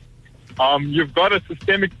 right? You've got a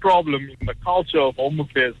systemic problem in the culture of home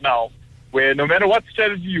affairs now, where no matter what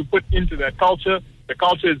strategy you put into that culture, the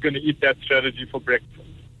culture is going to eat that strategy for breakfast.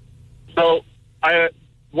 So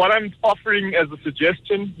what I'm offering as a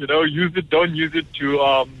suggestion, use it, don't use it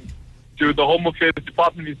to the Home Affairs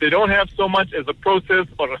Department, is they don't have so much as a process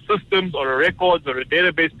or a systems or a records or a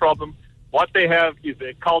database problem. What they have is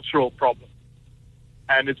a cultural problem.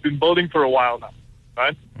 And it's been building for a while now,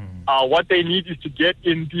 right? What they need is to get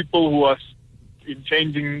in people who are in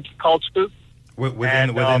changing cultures.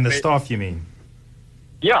 Within the staff, you mean?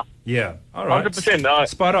 Yeah. Yeah. All right. 100%.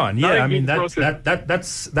 Spot on. Yeah. I mean,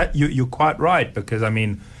 you're quite right, because I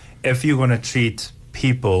mean, if you're going to treat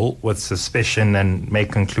people with suspicion and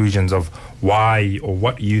make conclusions of why or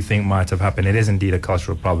what you think might have happened, it is indeed a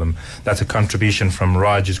cultural problem. That's a contribution from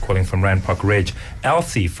Raj, who's calling from Rand Park Ridge.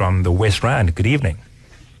 Elsie from the West Rand. Good evening.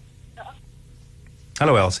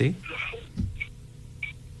 Hello, Elsie.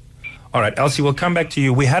 All right, Elsie, we'll come back to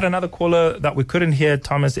you. We had another caller that we couldn't hear.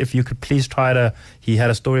 Thomas, if you could please he had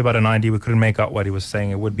a story about an ID. We couldn't make out what he was saying.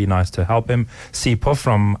 It would be nice to help him. Sipho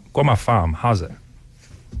from Goma Farm. How's it?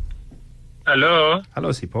 Hello. Hello,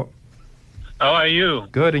 Sipho. How are you?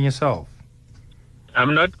 Good, and yourself?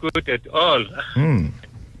 I'm not good at all.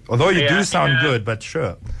 Although you do sound good, but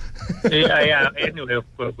sure. yeah, anyway,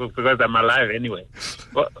 because I'm alive anyway.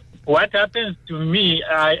 What happens to me,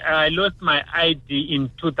 I lost my ID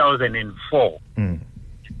in 2004.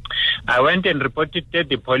 I went and reported to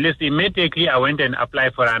the police. Immediately, I went and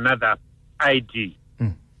applied for another ID.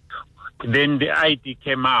 Then the ID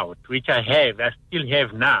came out, which I still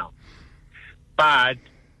have now. But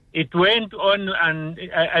it went on, and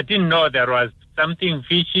I didn't know there was something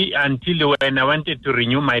fishy until when I wanted to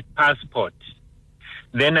renew my passport.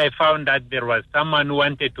 Then I found that there was someone who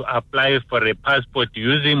wanted to apply for a passport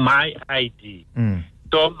using my ID.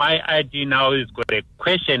 So my ID now has got a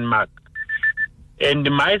question mark.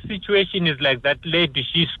 And my situation is like that lady,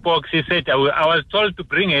 she spoke, she said, I was told to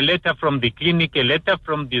bring a letter from the clinic, a letter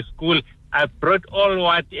from the school. I brought all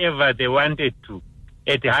whatever they wanted to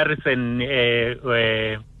at Harrison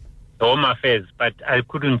Home Affairs, but I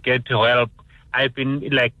couldn't get help. I've been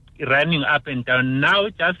running up and down. Now,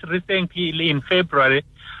 just recently in February,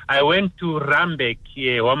 I went to Rambek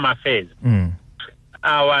Home Affairs.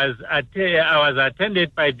 I was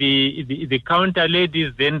attended by the counter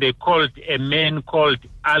ladies. Then they called a man called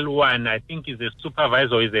Alwan. I think he's a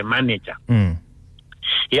supervisor or he's a manager.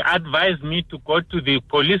 He advised me to go to the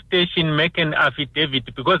police station, make an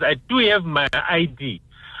affidavit, because I do have my ID.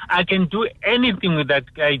 I can do anything with that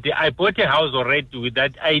ID. I bought a house already with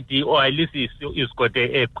that ID, or at least it's got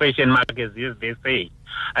a question mark, as they say.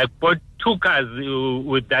 I bought 2 cars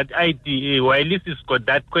with that ID, or at least it's got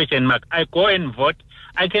that question mark. I go and vote.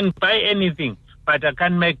 I can buy anything, but I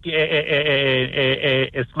can't make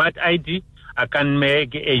a smart ID. I can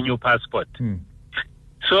make a new passport.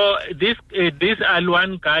 So this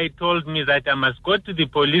Alwan guy told me that I must go to the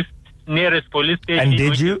nearest police station. And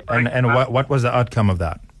did you? And what was the outcome of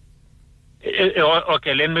that?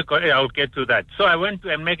 Okay, I'll get to that. So I went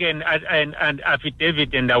to make an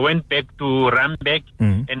affidavit, and I went back to Rambek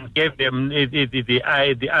and gave them the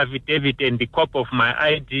affidavit and the copy of my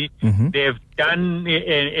ID. They've done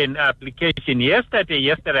an application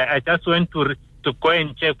yesterday. I just went to go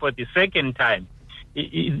and check for the second time.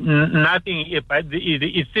 Nothing.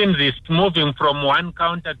 It seems it's moving from one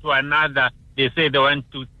counter to another. They say they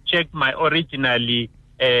want to check my originally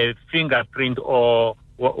fingerprint or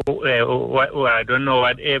I don't know,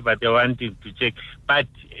 whatever they wanted to check. But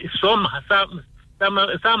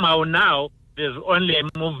somehow now there's only a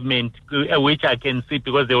movement which I can see,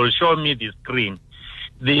 because they will show me the screen.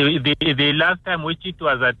 The last time which it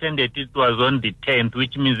was attended, it was on the 10th,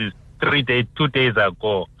 which means it's 2 days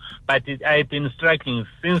ago. But I've been struggling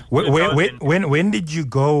since. When did you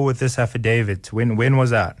go with this affidavit? When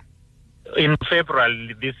was that? In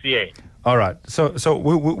February this year. All right. So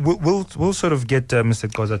we'll sort of get Mr.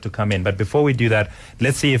 Koza to come in. But before we do that,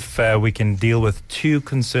 let's see if we can deal with two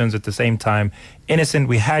concerns at the same time. Innocent,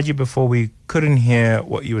 we had you before. We couldn't hear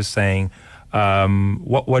what you were saying. Can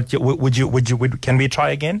we try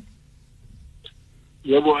again?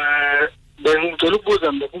 Yebo, bengicela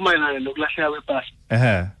ukubuza ngokumayelana nokulahleka kwepasi.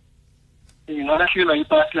 Ngalahlelwa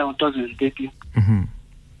ipasi la ngo-2013.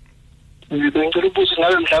 Bengicela ukubuza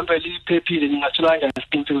ngabe mhlawumbe liphephile ngingathola kanjani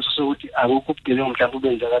isiqiniseko sokuthi akukho ubugebengu mhlawumbe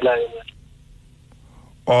obenzakalayo.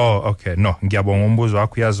 Oh, okay. No, ngiyabonga umbuzo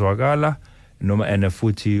wakho uyazwakala noma and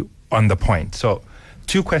futhi on the point. So,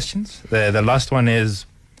 two questions. The last one is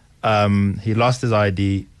he lost his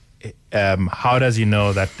ID. How does he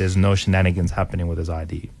know that there's no shenanigans happening with his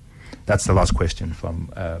ID? That's the last question from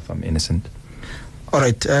Innocent. All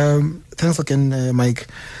right. Thanks again, Mike.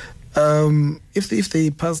 If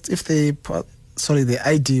the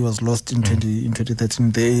ID was lost in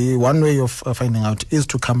 2013, the one way of finding out is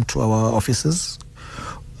to come to our offices,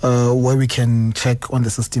 where we can check on the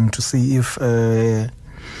system to see if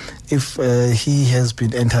he has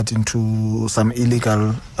been entered into some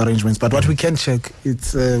illegal arrangements. But what we can check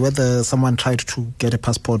is whether someone tried to get a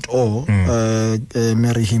passport or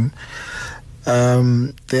marry him.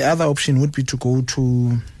 The other option would be to go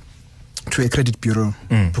to a credit bureau,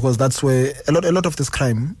 because that's where a lot of this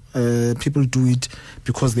crime people do it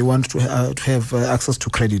because they want to have access to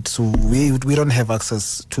credit. So we don't have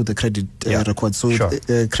access to the credit records. So sure.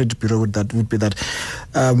 The credit bureau would be that.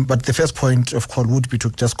 But the first point of call would be to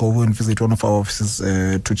just go and visit one of our offices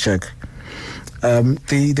to check.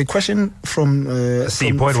 The question from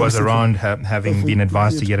point was around having been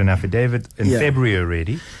advised to get an affidavit in February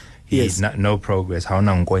already. Yes. No progress. How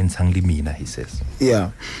he says.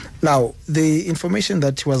 Yeah. Now, the information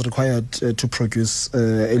that he was required to produce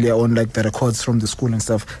earlier on, like the records from the school and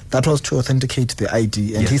stuff, that was to authenticate the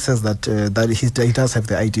ID. And he says that he does have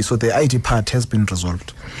the ID. So the ID part has been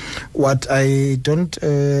resolved. What I don't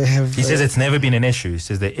have... He says it's never been an issue. He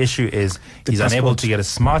says the issue is he's unable to get a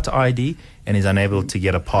smart ID and he's unable to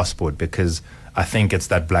get a passport because I think it's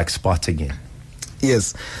that black spot again.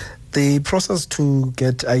 Yes. The process to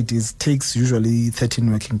get IDs takes usually 13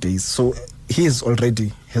 working days. So he has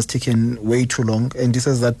taken way too long. And he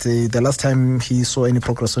says that the last time he saw any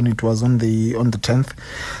progress on it was on the 10th.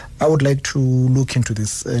 I would like to look into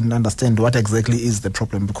this and understand what exactly is the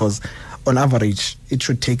problem, because on average, it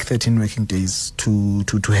should take 13 working days to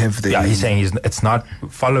have the... Yeah, he's saying it's not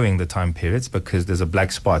following the time periods because there's a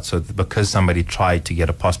black spot. So because somebody tried to get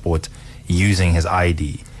a passport using his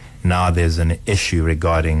ID, now there's an issue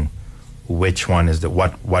regarding which one is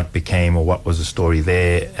what became or what was the story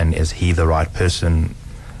there, and is he the right person?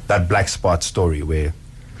 That black spot story where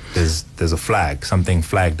there's a flag, something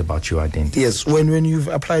flagged about your identity. Yes, when you've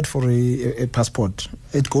applied for a passport,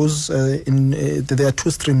 it goes there are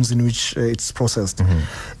two streams in which it's processed.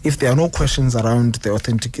 If there are no questions around the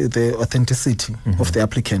authenticity of the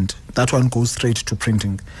applicant, that one goes straight to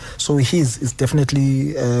printing. So his is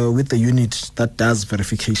definitely with the unit that does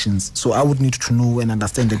verifications. So I would need to know and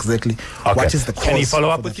understand exactly what is the cause. Can he follow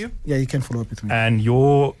up with you? Yeah, he can follow up with me. And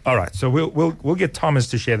all right. So we'll get Thomas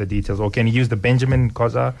to share the details, or can he use the Benjamin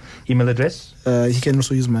Koza email address? He can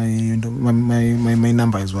also use my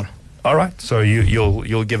number as well. All right. So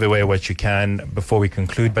you'll give away what you can before we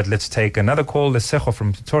conclude. But let's take another call. Lesego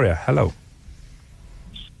from Pretoria. Hello.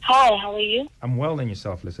 Hi, how are you? I'm well, and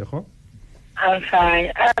yourself, Lesego? I'm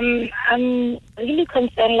fine. I'm really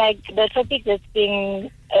concerned. Like the topic that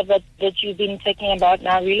you've been talking about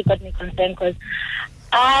now really got me concerned, because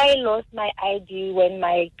I lost my ID when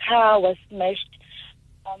my car was smashed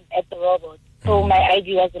at the robot. So my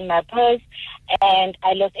ID was in my purse, and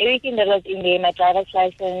I lost everything that was in there: my driver's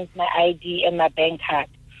license, my ID, and my bank card.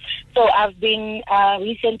 So I've been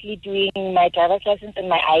recently doing my driver's license and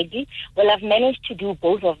my ID. Well, I've managed to do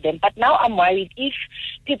both of them. But now I'm worried if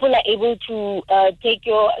people are able to take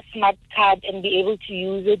your smart card and be able to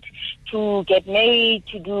use it to get married,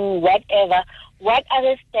 to do whatever, what are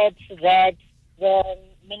the steps that the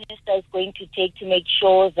minister is going to take to make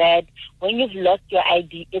sure that when you've lost your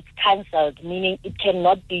ID, it's cancelled, meaning it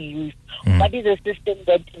cannot be used? What is the system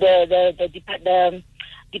that the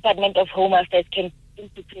Department of Home Affairs can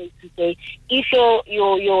into place to say if your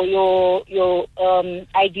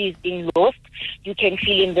ID is being lost, you can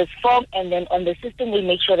fill in this form, and then on the system we'll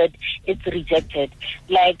make sure that it's rejected.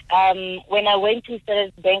 Like when I went to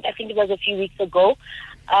Standard Bank, I think it was a few weeks ago,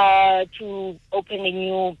 to open a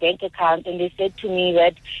new bank account, and they said to me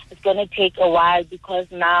that it's going to take a while because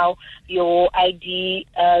now your ID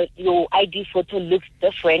photo looks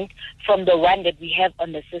different from the one that we have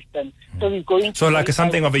on the system. So we're going to... So like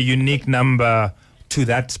something of a unique number to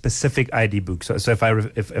that specific ID book. So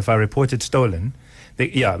if I report it stolen,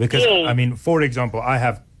 because I mean, for example, I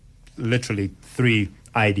have literally 3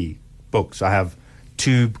 ID books. I have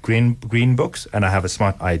 2 green books and I have a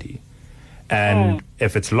smart ID. And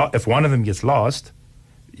if one of them gets lost,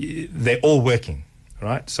 they're all working,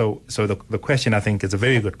 right? So the question, I think, is a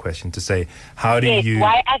very good question to say, how do you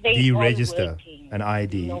deregister an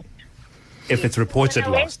ID if it's reported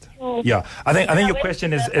lost? Yeah, I think your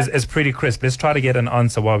question is pretty crisp. Let's try to get an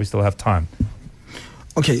answer while we still have time.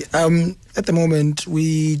 Okay. At the moment,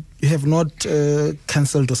 we have not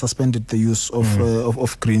cancelled or suspended the use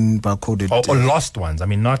of green barcoded or lost ones. I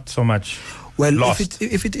mean, not so much. Well, lost.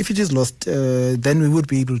 if it is lost, then we would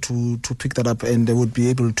be able to pick that up, and they would be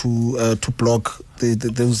able to block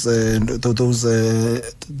those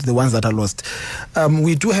the ones that are lost.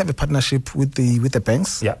 We do have a partnership with the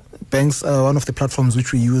banks. Yeah. Banks are one of the platforms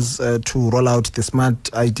which we use to roll out the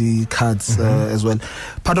smart ID cards as well.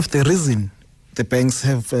 Part of the reason the banks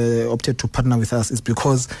have opted to partner with us is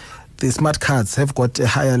because the smart cards have got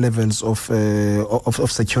higher levels of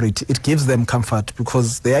security. It gives them comfort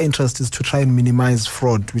because their interest is to try and minimize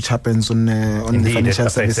fraud, which happens on the financial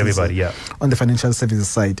services. Everybody, on the financial services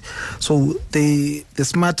side. So the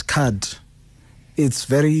smart card, it's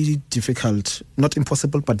very difficult, not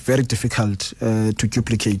impossible, but very difficult to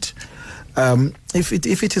duplicate.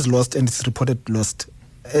 If it is lost and it's reported lost,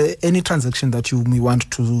 any transaction that you may want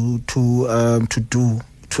to do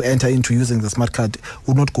to enter into using the smart card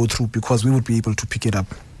would not go through because we would be able to pick it up.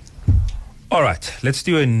 All right, let's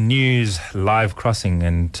do a news live crossing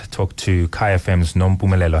and talk to Kai FM's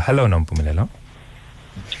Nompumelelo. Hello, Nompumelelo.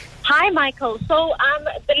 Hi, Michael. So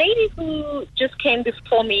the lady who just came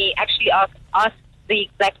before me actually asked the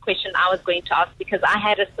exact question I was going to ask, because I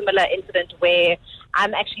had a similar incident where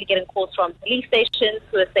I'm actually getting calls from police stations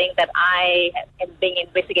who are saying that I am being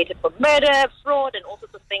investigated for murder, fraud, and all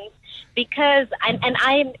sorts of things, because and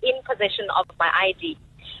I am in possession of my ID.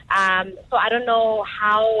 So I don't know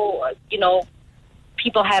how,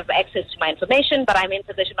 people have access to my information, but I'm in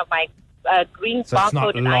possession of my green so barcode it's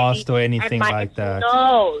not and lost ID, or anything like that?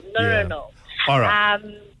 No. All right.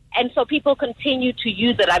 And so people continue to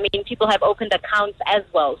use it. I mean, people have opened accounts as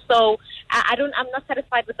well. So I'm not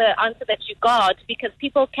satisfied with the answer that you got, because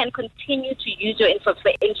people can continue to use your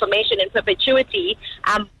information in perpetuity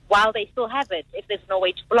while they still have it, if there's no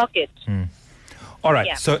way to block it. All right.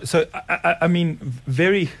 Yeah. So I mean,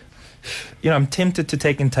 very, I'm tempted to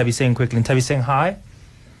take in Tabiseng quickly. Tabiseng, hi.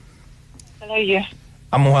 Hello, yeah.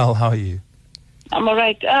 I'm well. How are you? I'm all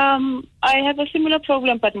right. I have a similar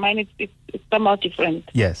problem, but mine is somehow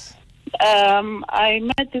different. Yes. I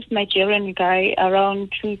met this Nigerian guy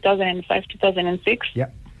around 2005, 2006. Yeah.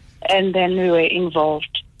 And then we were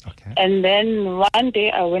involved. Okay. And then one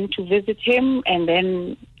day I went to visit him, and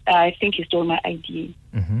then I think he stole my ID.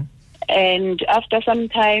 Mm-hmm. And after some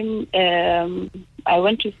time, I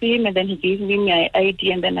went to see him, and then he gave me my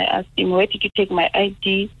ID, and then I asked him, where did you take my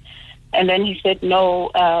ID? And then he said,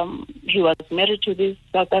 no, he was married to this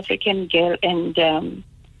South African girl, and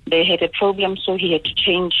they had a problem, so he had to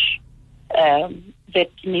change that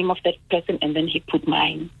name of that person, and then he put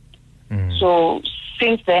mine. So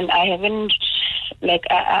since then, I haven't,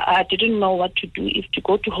 I didn't know what to do, if to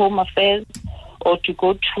go to Home Affairs or to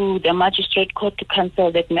go to the magistrate court to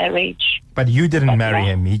cancel that marriage. But you didn't marry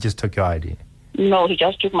him, he just took your ID. No, he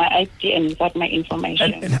just took my ID and got my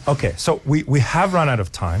information. Okay, so we have run out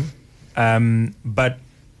of time. But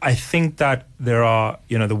I think that there are,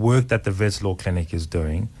 the work that the Vets Law Clinic is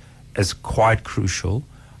doing is quite crucial.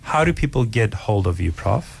 How do people get hold of you,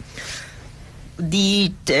 Prof?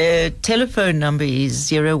 The telephone number is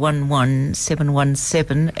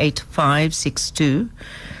 011-717-8562.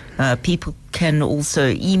 People can also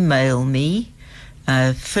email me,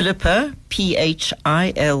 Philippa,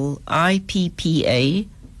 PHILIPPA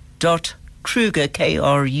 .Kruger,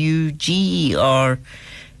 KRUGER,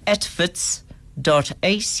 @fits.ac.za,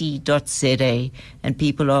 and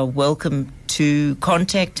people are welcome to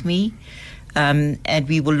contact me, and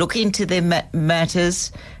we will look into their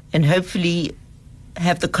matters and hopefully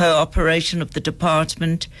have the cooperation of the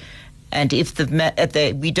department. And if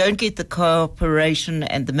we don't get the cooperation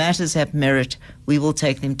and the matters have merit, we will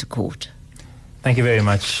take them to court. Thank you very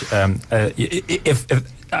much. If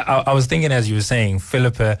I was thinking, as you were saying,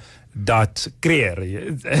 Philippa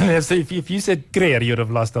 .Creer. So if you said Creer, you'd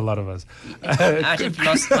have lost a lot of us. I'd have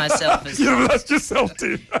lost myself as well. You'd have lost yourself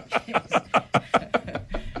too.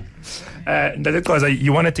 Because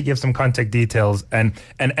you wanted to give some contact details, and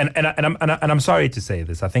I'm sorry to say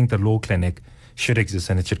this. I think the law clinic should exist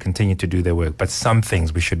and it should continue to do their work, but some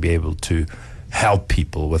things we should be able to help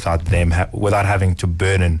people without them without having to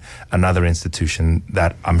burden another institution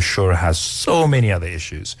that I'm sure has so many other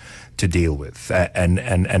issues to deal with.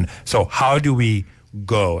 And so how do we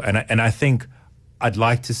go? And I think I'd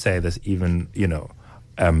like to say this even,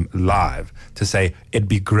 live, to say it'd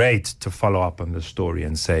be great to follow up on the story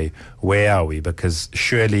and say, where are we? Because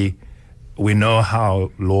surely we know how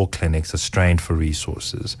law clinics are strained for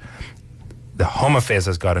resources. The Home Affairs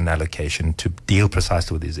has got an allocation to deal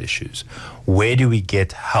precisely with these issues. Where do we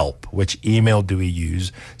get help? Which email do we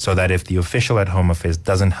use so that if the official at Home Affairs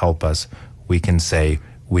doesn't help us, we can say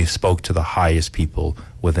we spoke to the highest people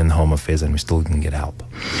within Home Affairs and we still can get help?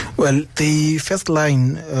 Well, the first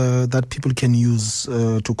line that people can use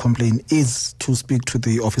to complain is to speak to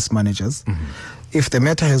the office managers. Mm-hmm. If the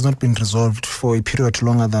matter has not been resolved for a period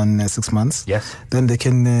longer than 6 months, yes, then they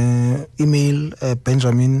can email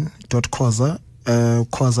benjamin.khoza.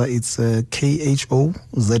 Khoza, it's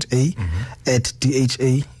KHOZA at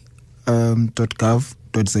dha.gov.za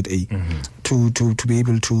to be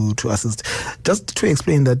able to assist. Just to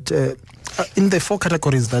explain that in the 4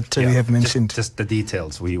 categories that we have mentioned. Just the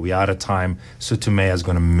details. We are out of time. Sutumeya is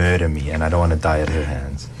going to murder me and I don't want to die at her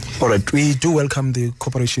hands. All right. We do welcome the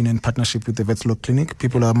cooperation and partnership with the Vets Law Clinic.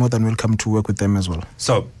 People are more than welcome to work with them as well.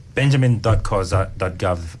 So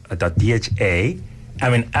benjamin.khoza.gov.dha,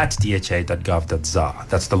 at dha.gov.za.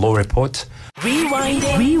 That's the law report.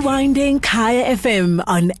 Rewinding Kaya FM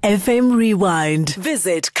on FM Rewind.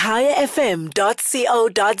 Visit kayafm.co.za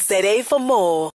for more.